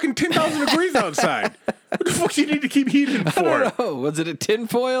fire. It's fucking 10,000 degrees outside. What the fuck do you need to keep heating for? I don't know. Was it a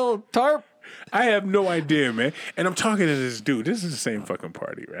tinfoil tarp? I have no idea, man. And I'm talking to this dude. This is the same fucking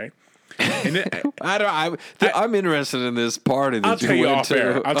party, right? And then, I'm interested in this party that I'll tell you off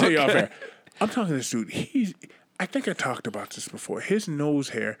air. I'll tell you off air. I'm talking to this dude. I think I talked about this before. His nose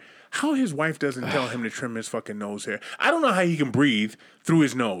hair. How his wife doesn't tell him to trim his fucking nose hair. I don't know how he can breathe through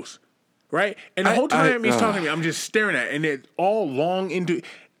his nose. Right? And the whole time he's talking to me, I'm just staring at it. And it's all long into...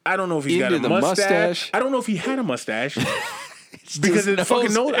 I don't know if he's got a mustache. I don't know if he had a mustache. Because of the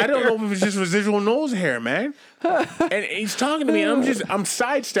fucking nose. I don't know if it was just residual nose hair, man. And he's talking to me, and I'm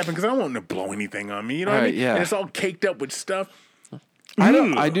sidestepping because I don't want him to blow anything on me. You know what I mean? Yeah. And it's all caked up with stuff.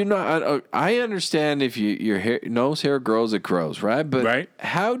 I do not. I understand if your nose hair grows, it grows, right? But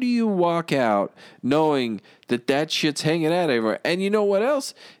how do you walk out knowing that shit's hanging out everywhere? And you know what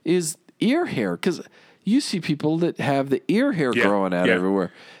else is ear hair? Because you see people that have the ear hair growing out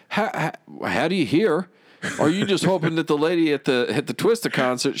everywhere. How do you hear? Or are you just hoping that the lady at the Twister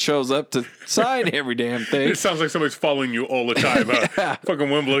concert shows up to sign every damn thing? It sounds like somebody's following you all the time. Fucking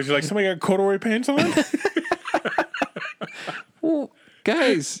Wimbledon. She's like, somebody got corduroy pants on? Well,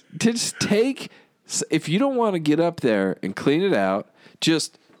 guys, just if you don't want to get up there and clean it out,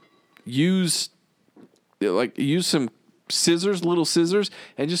 just use some scissors, little scissors,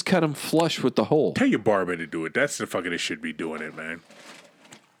 and just cut them flush with the hole. Tell your barber to do it. That's the fucker that should be doing it, man.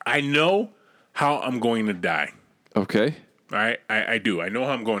 I know how I'm going to die. Okay. All right? I do. I know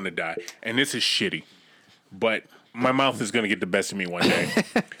how I'm going to die. And this is shitty. But my mouth is going to get the best of me one day.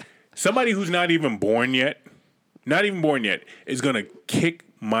 Somebody who's not even born yet, is going to kick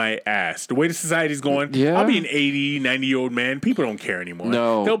my ass. The way the society's going, I'll be an 80, 90-year-old man. People don't care anymore.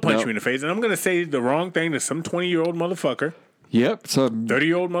 No. They'll punch me in the face. And I'm going to say the wrong thing to some 20-year-old motherfucker. Yep.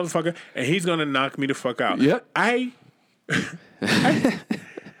 30-year-old motherfucker. And he's going to knock me the fuck out. Yep.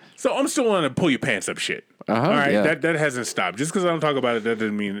 So I'm still on to pull your pants up shit. All right, that hasn't stopped. Just because I don't talk about it, that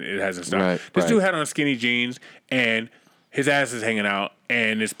doesn't mean it hasn't stopped. This dude had on skinny jeans, and his ass is hanging out,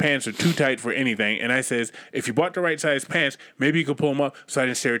 and his pants are too tight for anything. And I says, if you bought the right size pants, maybe you could pull them up so I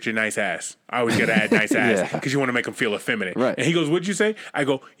didn't stare at your nice ass. I always got to add nice ass because you want to make them feel effeminate. Right. And he goes, what'd you say? I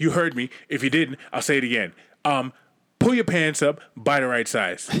go, you heard me. If you didn't, I'll say it again. Pull your pants up, buy the right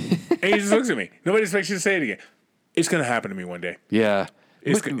size. And he just looks at me. Nobody expects you to say it again. It's going to happen to me one day. Yeah.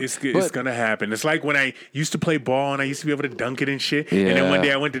 It's going to happen. It's like when I used to play ball and I used to be able to dunk it and shit. Yeah. And then one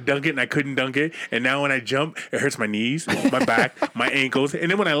day I went to dunk it and I couldn't dunk it. And now when I jump, it hurts my knees, my back, my ankles. And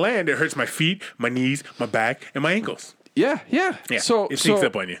then when I land, it hurts my feet, my knees, my back, and my ankles. Yeah. So it sneaks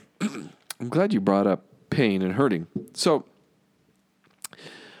up on you. I'm glad you brought up pain and hurting. So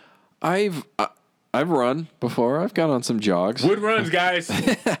I've run before. I've gone on some jogs. Wood runs, guys.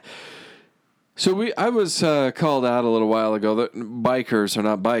 So I was called out a little while ago that bikers are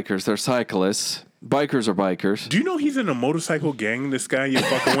not bikers; they're cyclists. Bikers are bikers. Do you know he's in a motorcycle gang? This guy you're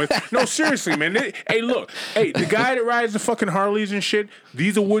fucking with? No, seriously, man. Hey, look. Hey, the guy that rides the fucking Harleys and shit.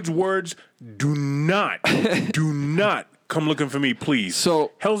 These are Wood's words. Do not come looking for me, please.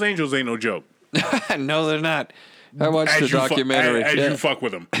 So Hell's Angels ain't no joke. No, they're not. I watched the documentary. As you fuck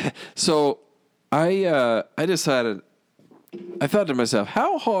with them. So I decided. I thought to myself,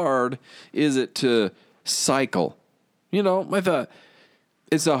 how hard is it to cycle? You know, I thought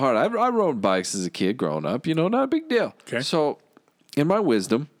it's not hard. I rode bikes as a kid growing up. You know, not a big deal. Okay. So, in my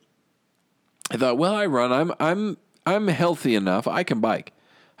wisdom, I thought, well, I run. I'm healthy enough. I can bike.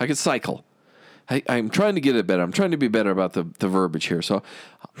 I can cycle. I'm trying to get it better. I'm trying to be better about the verbiage here. So,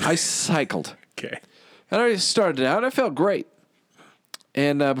 I cycled. Okay. And I started out. I felt great.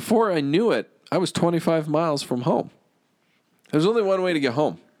 And before I knew it, I was 25 miles from home. There's only one way to get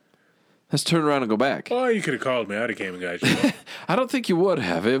home. Let's turn around and go back. Oh, you could have called me. I'd have came and got you. I don't think you would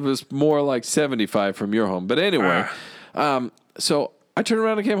have. It was more like 75 from your home. But anyway, so I turned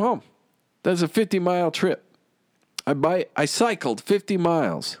around and came home. That's a 50-mile trip. I cycled 50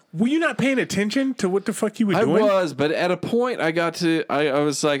 miles. Were you not paying attention to what the fuck you were I doing? was, but at a point I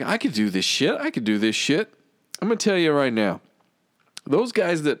was like, I could do this shit. I could do this shit. I'm going to tell you right now. Those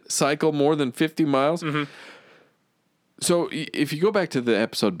guys that cycle more than 50 miles. Mm-hmm. So if you go back to the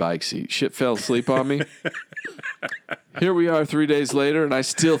episode Bike Seat, shit fell asleep on me. Here we are 3 days later, and I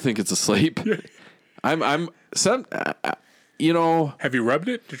still think it's asleep. Have you rubbed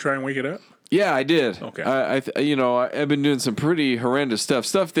it to try and wake it up? Yeah, I did. Okay. I've been doing some pretty horrendous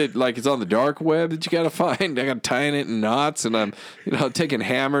stuff that like it's on the dark web that you got to find. I got tying it in knots, and I'm taking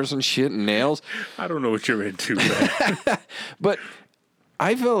hammers and shit and nails. I don't know what you're into, man. But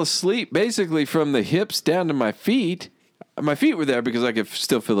I fell asleep basically from the hips down to my feet. My feet were there because I could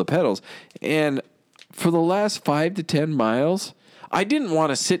still feel the pedals. And for the last 5 to 10 miles, I didn't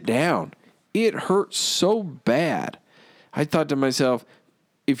want to sit down. It hurt so bad. I thought to myself,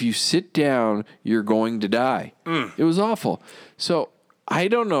 if you sit down, you're going to die. It was awful. So I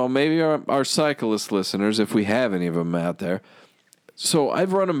don't know. Maybe our cyclist listeners, if we have any of them out there. So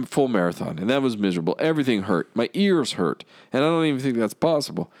I've run a full marathon, and that was miserable. Everything hurt. My ears hurt. And I don't even think that's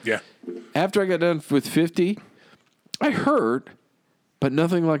possible. Yeah. After I got done with 50, I hurt, but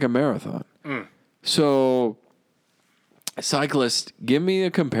nothing like a marathon. So, cyclists, give me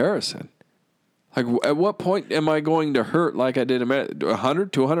a comparison. Like, at what point am I going to hurt like I did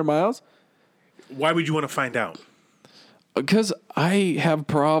 100, 200 miles? Why would you want to find out? Because I have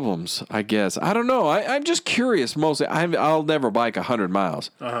problems, I guess. I don't know. I'm just curious mostly. I'll never bike 100 miles.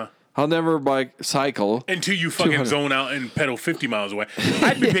 Uh-huh. I'll never cycle. Until you fucking zone out and pedal 50 miles away.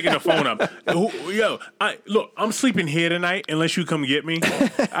 I'd be picking the phone up. Look, I'm sleeping here tonight unless you come get me.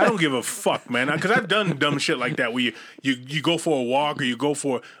 I don't give a fuck, man. Because I've done dumb shit like that where you go for a walk or you go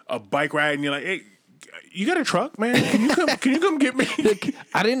for a bike ride and you're like, hey, you got a truck, man? Can you come get me?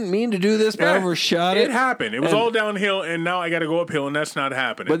 I didn't mean to do this, but I overshot it. It happened. It was all downhill, and now I got to go uphill, and that's not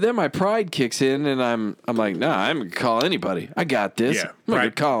happening. But then my pride kicks in, and I'm like, nah, I'm going to call anybody. I got this. Yeah, I'm not going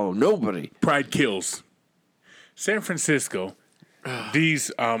to call nobody. Pride kills. San Francisco, these,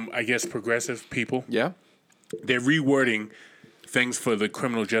 I guess, progressive people, Yeah? they're rewording things for the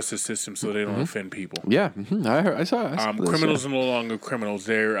criminal justice system so they don't offend people. Yeah. I saw this, Criminals yeah. are no longer criminals.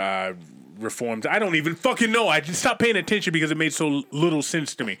 They're reformed. I don't even fucking know. I just stopped paying attention because it made so little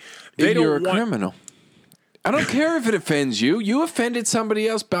sense to me. You're a criminal. I don't care if it offends you. You offended somebody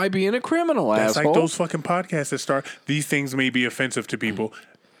else by being a criminal, That's asshole. like those fucking podcasts that start, these things may be offensive to people.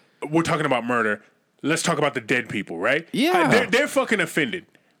 We're talking about murder. Let's talk about the dead people, right? Yeah. They're fucking offended.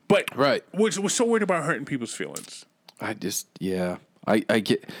 But Right. we're so worried about hurting people's feelings. I get...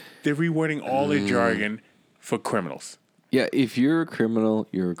 They're rewording all their jargon for criminals. Yeah, if you're a criminal,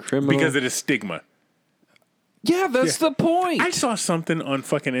 you're a criminal. Because of the stigma. Yeah, that's the point. I saw something on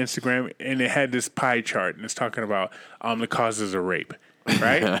fucking Instagram, and it had this pie chart, and it's talking about the causes of rape,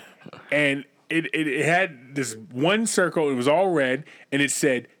 right? And it had this one circle. It was all red, and it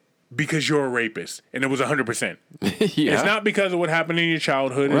said, because you're a rapist. And it was 100%. Yeah. It's not because of what happened in your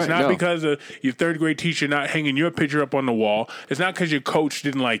childhood. It's Right, not no. because of your third grade teacher not hanging your picture up on the wall. It's not because your coach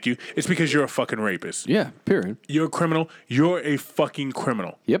didn't like you. It's because you're a fucking rapist. Yeah, period. You're a criminal. You're a fucking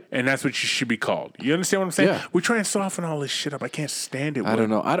criminal. Yep. And that's what you should be called. You understand what I'm saying? Yeah. We're trying to soften all this shit up. I can't stand it. I don't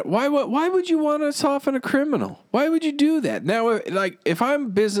know. Why would you want to soften a criminal? Why would you do that? Now, like, if I'm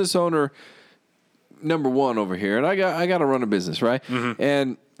business owner number one over here, and I got to run a business, right? Mm-hmm.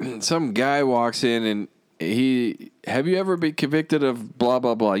 And some guy walks in and have you ever been convicted of blah,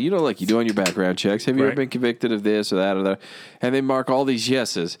 blah, blah? You know, like you do on your background checks. Have you ever been convicted of this or that or that? And they mark all these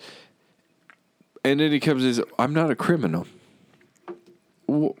yeses. And then he comes and says, I'm not a criminal.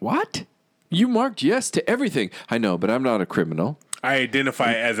 What? You marked yes to everything. I know, but I'm not a criminal. I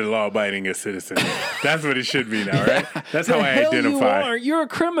identify as a law-abiding citizen. That's what it should be now, right? That's how I The hell identify. You are. You're a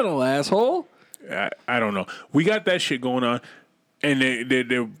criminal, asshole. I don't know. We got that shit going on, and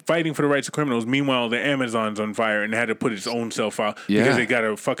they're fighting for the rights of criminals. Meanwhile, the Amazon's on fire and had to put its own self out because they got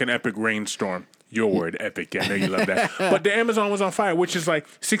a fucking epic rainstorm. Your word, epic. I know you love that. But the Amazon was on fire, which is like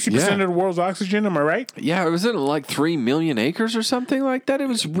 60% of the world's oxygen. Am I right? Yeah, it was in like 3 million acres or something like that. It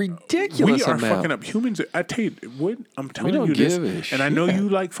was ridiculous. We are fucking up. Humans, I tell you, I'm telling don't you this, give a and I know shit. you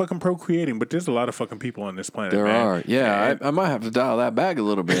like fucking procreating, but there's a lot of fucking people on this planet. There man. are. Yeah, I might have to dial that back a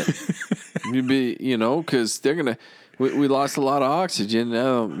little bit. You'd be, because they're going to. We lost a lot of oxygen.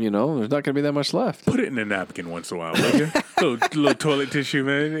 Now, there's not going to be that much left. Put it in a napkin once in a while, would you? little toilet tissue,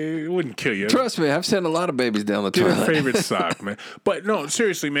 man. It wouldn't kill you. Trust me, I've sent a lot of babies down the Your toilet. favorite sock, man. But no,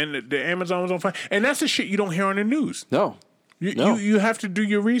 seriously, man, the Amazon was on fire. And that's the shit you don't hear on the news. No. You have to do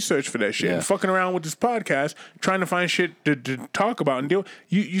your research for that shit. Yeah. And fucking around with this podcast, trying to find shit to talk about and deal.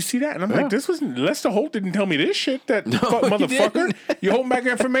 You see that? And I'm like, this was Lester Holt didn't tell me this shit. That fuck motherfucker. You holding back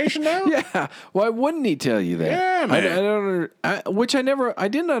information now? Yeah. Why wouldn't he tell you that? Yeah, man. I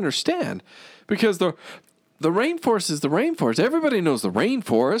didn't understand because the rainforest is the rainforest. Everybody knows the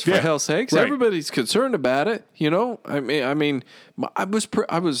rainforest, for hell's sakes. Right. Everybody's concerned about it.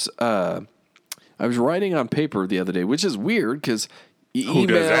 I was writing on paper the other day, which is weird because Who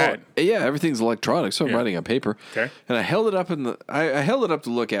does that? Yeah, everything's electronic, so I'm writing on paper. Okay. And I held it up I held it up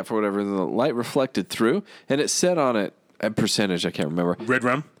to look at for whatever, and the light reflected through, and it said on it a percentage. I can't remember. Red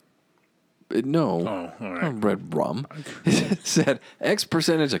rum? No. Oh, all right. Not red rum. It said X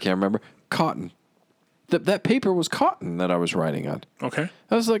percentage. I can't remember. Cotton. That paper was cotton that I was writing on. Okay.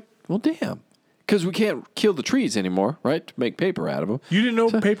 I was like, well, damn. Because we can't kill the trees anymore, right? To make paper out of them. You didn't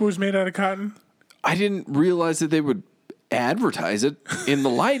know paper was made out of cotton? I didn't realize that they would advertise it in the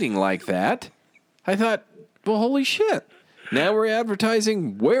lighting like that. I thought, well, holy shit. Now we're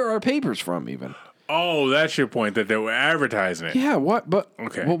advertising where our paper's from, even. Oh, that's your point, that they were advertising it. Yeah, what? But,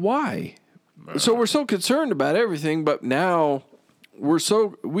 Okay. Well, why? So we're so concerned about everything, but now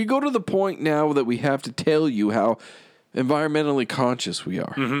we go to the point now that we have to tell you how environmentally conscious we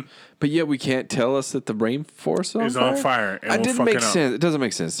are. Mm-hmm. But yet we can't tell us that the rainforest Is on fire, and It we're didn't fucking make up. sense. It doesn't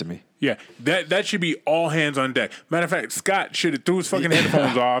make sense to me. Yeah, that should be all hands on deck. Matter of fact, Scott should have threw his fucking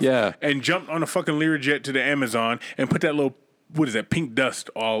headphones off and jumped on a fucking Learjet to the Amazon and put that little, what is that, pink dust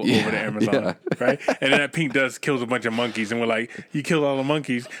all over the Amazon, right? And then that pink dust kills a bunch of monkeys, and we're like, you killed all the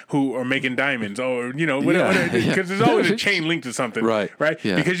monkeys who are making diamonds, or, whatever, because there's always a chain link to something, right?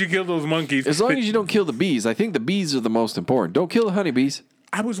 Yeah. Because you killed those monkeys. As long as you don't kill the bees. I think the bees are the most important. Don't kill the honeybees.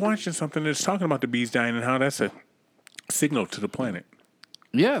 I was watching something that's talking about the bees dying and how that's a signal to the planet.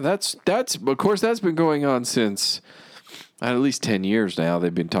 Yeah, that's of course that's been going on since at least 10 years now.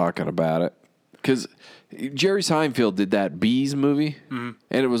 They've been talking about it because Jerry Seinfeld did that Bees movie, and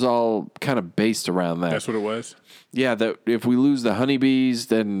it was all kind of based around that. That's what it was. Yeah, that if we lose the honeybees,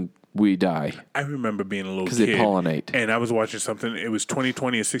 then we die. I remember being a little kid. Because they pollinate. And I was watching something. It was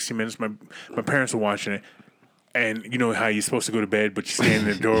 20/20 or 60 Minutes. My parents were watching it. And you know how you're supposed to go to bed, but you stand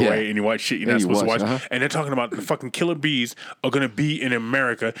in the doorway and you watch shit you're not supposed to watch. And they're talking about the fucking killer bees are going to be in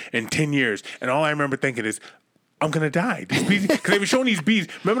America in 10 years. And all I remember thinking is, I'm going to die. Because they were showing these bees.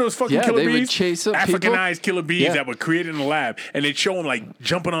 Remember those fucking killer they bees? would chase up Africanized killer bees Yeah. that were created in the lab. And they'd show them like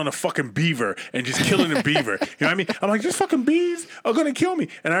jumping on a fucking beaver and just killing a beaver. You know what I mean? I'm like, these fucking bees are going to kill me.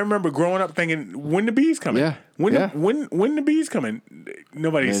 And I remember growing up thinking, when the bees coming? Yeah. When Yeah. when the bees coming?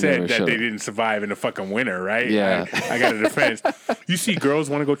 Nobody They said never that showed they it. didn't survive in the fucking winter, right? Yeah. I got a defense. You see girls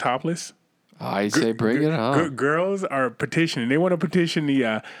want to go topless? I say bring it on. Girls are petitioning. They want to petition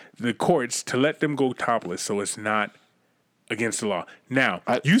the courts to let them go topless so it's not against the law. Now,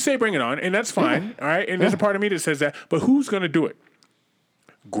 you say bring it on, and that's fine, all right? And there's a part of me that says that, but who's going to do it?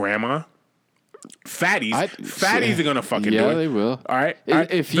 Grandma? Fatties. Fatties are going to fucking do it. Yeah, they will. All right?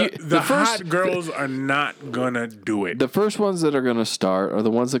 If you- the the first- hot girls are not going to do it. The first ones that are going to start are the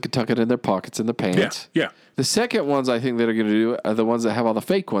ones that can tuck it in their pockets and their pants. Yeah. The second ones I think that are going to do it are the ones that have all the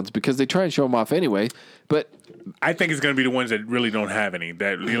fake ones because they try and show them off anyway. But I think it's going to be the ones that really don't have any.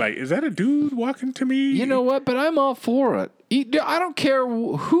 That you're like, is that a dude walking to me? you know what? But I'm all for it. I don't care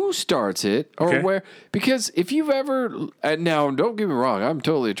who starts it or Okay. where. Because if you've ever... now, don't get me wrong. I'm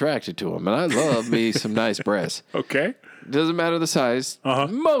totally attracted to them. And I love me some nice breasts. Okay. Doesn't matter the size.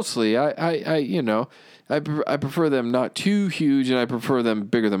 Mostly, I prefer them not too huge, and I prefer them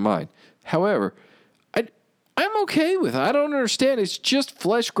bigger than mine. However, I'm okay with it. I don't understand. It's just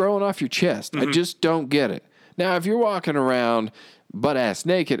flesh growing off your chest. I just don't get it. Now, if you're walking around butt ass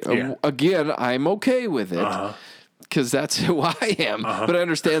naked, again, I'm okay with it because that's who I am. But I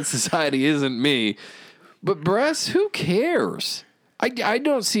understand society isn't me. But breasts, who cares? I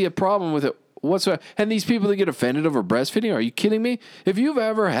don't see a problem with it whatsoever. And these people that get offended over breastfeeding, are you kidding me? If you've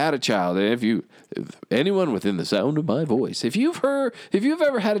ever had a child, and if anyone within the sound of my voice, if you've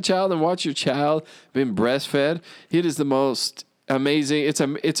ever had a child and watched your child being breastfed, it is the most amazing.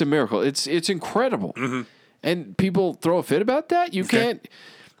 It's a miracle. It's incredible. And people throw a fit about that. You can't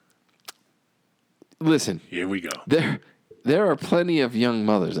listen. Here we go. There are plenty of young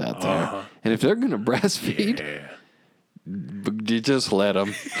mothers out there, and if they're going to breastfeed. Just let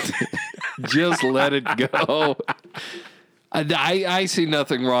them. Just let it go. I see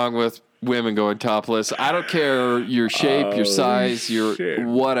nothing wrong with women going topless. I don't care your shape, your size, your shit.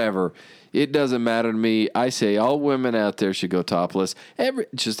 whatever. It doesn't matter to me. I say all women out there should go topless.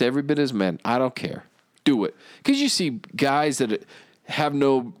 Just every bit as men. I don't care. Do it. Because you see guys that have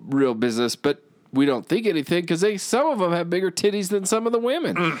no real business, but we don't think anything because some of them have bigger titties than some of the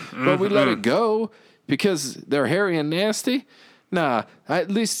women. But we let it go because they're hairy and nasty. Nah, at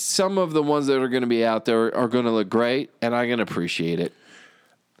least some of the ones that are going to be out there are going to look great, and I'm going to appreciate it.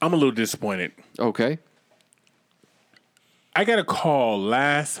 I'm a little disappointed. Okay. I got a call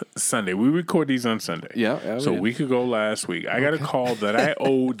last Sunday. We record these on Sunday. Yeah, So yeah. a week ago last week, I got a call that I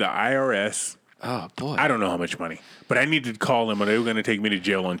owed the IRS. Oh, boy. I don't know how much money, but I needed to call them or they were going to take me to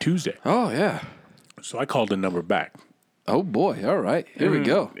jail on Tuesday. Oh, yeah. So I called the number back. Oh, boy. All right. Here we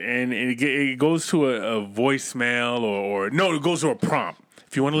go. And it goes to a voicemail or no, it goes to a prompt.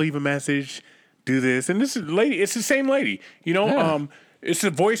 If you want to leave a message, do this. And this is lady. It's the same lady. You know, Yeah. it's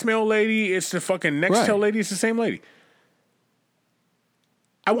the voicemail lady. It's the fucking Nextel lady. It's the same lady.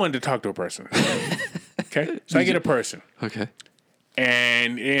 I wanted to talk to a person. Okay? So I get a person. Okay.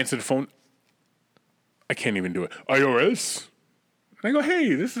 And they answer the phone. I can't even do it. IRS? And I go,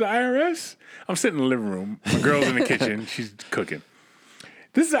 hey, this is the IRS? I'm sitting in the living room. My girl's in the kitchen. She's cooking.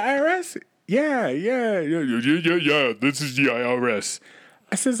 This is the IRS? Yeah. This is the IRS.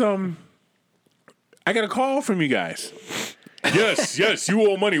 I says, I got a call from you guys. Yes, you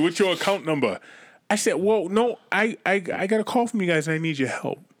owe money. What's your account number? I said, well, no, I got a call from you guys and I need your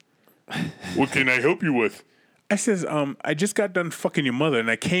help. What can I help you with? I says, I just got done fucking your mother and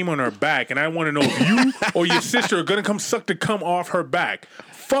I came on her back and I want to know if you or your sister are going to come suck the cum off her back.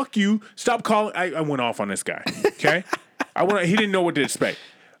 Fuck you. Stop calling. I went off on this guy. Okay? He didn't know what to expect.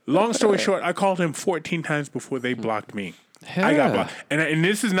 Long story short, I called him 14 times before they blocked me. I got blocked. And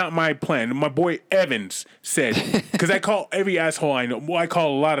this is not my plan. My boy Evans said, because I call every asshole I know. Well, I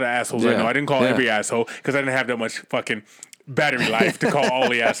call a lot of the assholes I know. I didn't call every asshole because I didn't have that much fucking battery life to call all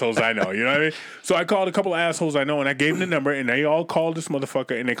the assholes I know. You know what I mean? So I called a couple of assholes I know and I gave them the number and they all called this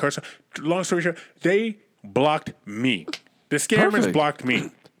motherfucker and they cursed. Long story short, they blocked me. The scammers Perfect. blocked me.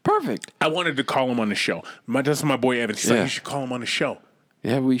 Perfect. I wanted to call him on the show. That's my boy Evans. He's like, you should call him on the show.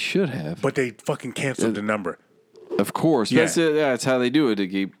 Yeah, we should have. But they fucking canceled the number. Of course. Yeah. That's it. That's how they do it. To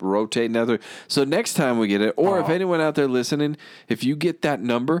keep rotating out there. So next time we get it, or if anyone out there listening, if you get that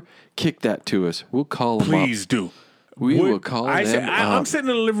number, kick that to us. We'll call them up. Please do. We will call I them said, I'm up. sitting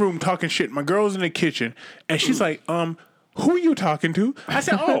in the living room talking shit. My girl's in the kitchen, and she's like, who are you talking to? I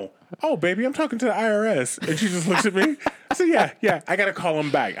said, oh, baby, I'm talking to the IRS. And she just looks at me. I said, yeah, I got to call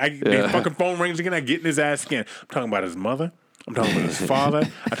him back. The fucking phone rings again. I get in his ass again. I'm talking about his mother. I'm talking about his father.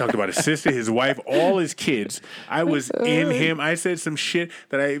 I talked about his sister, his wife, all his kids. I was in him. I said some shit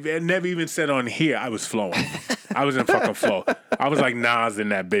that I never even said on here. I was flowing. I was in fucking flow. I was like Nas in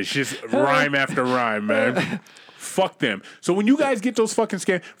that bitch. Just rhyme after rhyme, man. Fuck them. So when you guys get those fucking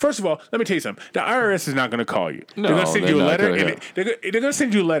scams, first of all, let me tell you something. The IRS is not going to call you. No, they're going to send they're you a not letter. gonna, And they're going to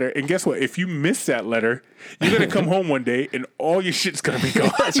send you a letter. And guess what? If you miss that letter, you're going to come home one day and all your shit's going to be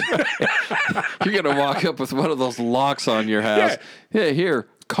gone. You're gonna walk up with one of those locks on your house. Yeah, here.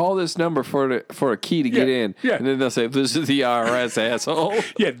 Call this number for a key to get in. Yeah. And then they'll say, "This is the IRS, asshole."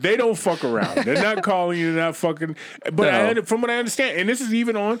 Yeah, they don't fuck around. They're not calling you. They're not fucking. But No. from what I understand, and this is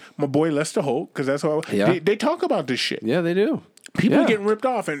even on my boy Lester Holt, because that's how they talk about this shit. Yeah, they do. People Yeah. are getting ripped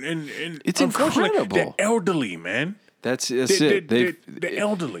off, and It's unfortunately, incredible. they're elderly, man. That's it. They're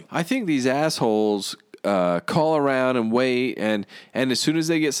elderly. I think these assholes call around and wait, and as soon as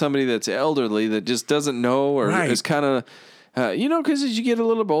they get somebody that's elderly that just doesn't know or Right. is kind of, because as you get a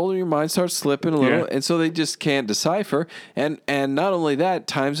little bit older, your mind starts slipping a little, Yeah. and so they just can't decipher. And not only that,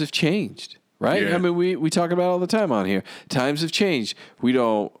 times have changed, right? Yeah. I mean, we talk about it all the time on here. Times have changed. We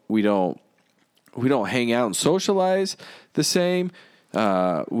don't hang out and socialize the same.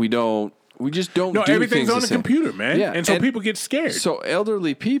 We just don't No, do everything's things on the the same. computer, man. Yeah, And so people get scared. So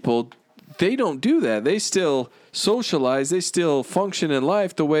elderly people, they don't do that. They still socialize. They still function in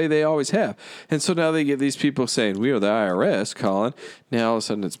life the way they always have. And so now they get these people saying, "We are the IRS," calling. Now all of a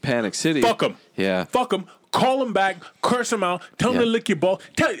sudden it's Panic City. Fuck them. Yeah. Fuck them. Call them back. Curse them out. Tell them to lick your ball.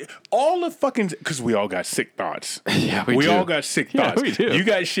 Tell all the fucking because we all got sick thoughts. Yeah, we do. all got sick Yeah, thoughts. we do. You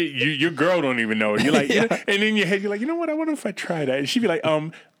got shit. Your girl don't even know it. You're like, you know, and in your head, you're like, you know what? I wonder if I try that. And she'd be like,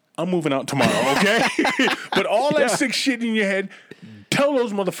 I'm moving out tomorrow, okay? But all that sick shit in your head, tell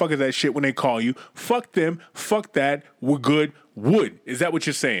those motherfuckers that shit when they call you. Fuck them. Fuck that. We're good. Wood. Is that what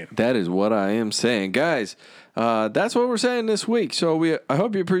you're saying? That is what I am saying, guys. That's what we're saying this week. So I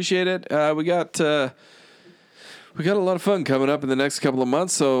hope you appreciate it. We got a lot of fun coming up in the next couple of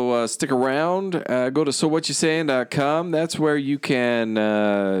months. So stick around. Go to sowhatyousaying.com. That's where you can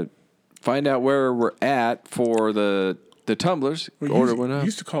find out where we're at for the tumblers. Order one You up.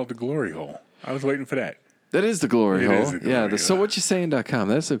 used to call it the glory hole. I was waiting for that. That is the glory It hole. is the glory Yeah, the hole. sowwhatyousaying.com.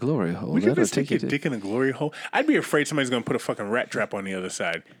 That's the glory hole. Would you ever That'll stick take you your to. dick in a glory hole? I'd be afraid somebody's going to put a fucking rat trap on the other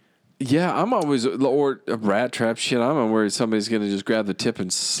side. Yeah, I'm always or a rat trap shit. I'm worried somebody's gonna just grab the tip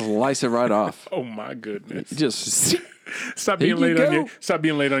and slice it right off. Oh my goodness! Just Stop Here being you late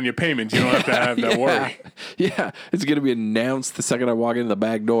on go. your payments. You don't have to have that worry. Yeah, it's gonna be announced the second I walk in the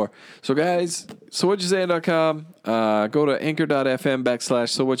back door. So guys, sowwhatyousaying.com. Go to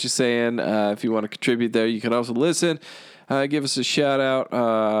anchor.fm/sowwhatyousaying. If you want to contribute there, you can also listen. Give us a shout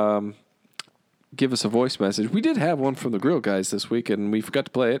out. Give us a voice message. We did have one from the Grill Guys this week, and we forgot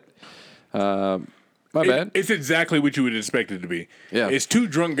to play it. My bad. It's exactly what you would expect it to be. Yeah. It's two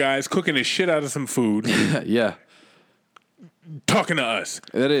drunk guys cooking the shit out of some food, Yeah, talking to us,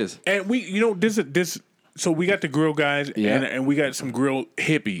 that is. and we, this. So we got the grill guys, Yeah. and we got some grill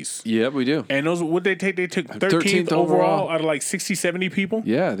hippies. Yeah, we do. And those, what they take? They took 13th 13th overall. overall out of like 60, 70 people.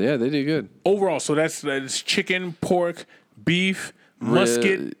 Yeah, they did good. Overall, so that's chicken, pork, beef,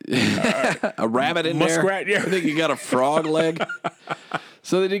 musket. A rabbit in Muskrat, there. yeah. I think you got a frog leg.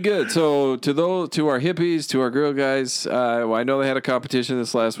 So they did good. So to our hippies, to our Grill Guys, well, I know they had a competition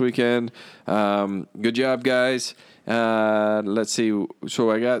this last weekend. Good job, guys. Let's see.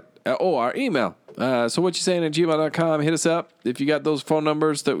 So I got our email. So what you saying at gmail.com. Hit us up if you got those phone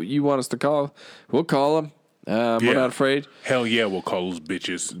numbers that you want us to call. We'll call them. We're not afraid. Hell yeah, we'll call those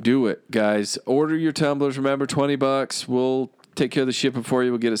bitches. Do it, guys. Order your tumblers. Remember, $20. We'll take care of the shipping for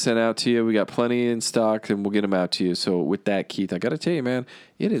you. We'll get it sent out to you. We got plenty in stock, and we'll get them out to you. So with that, Keith, I got to tell you, man,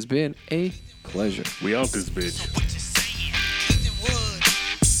 it has been a pleasure. We out this bitch. What you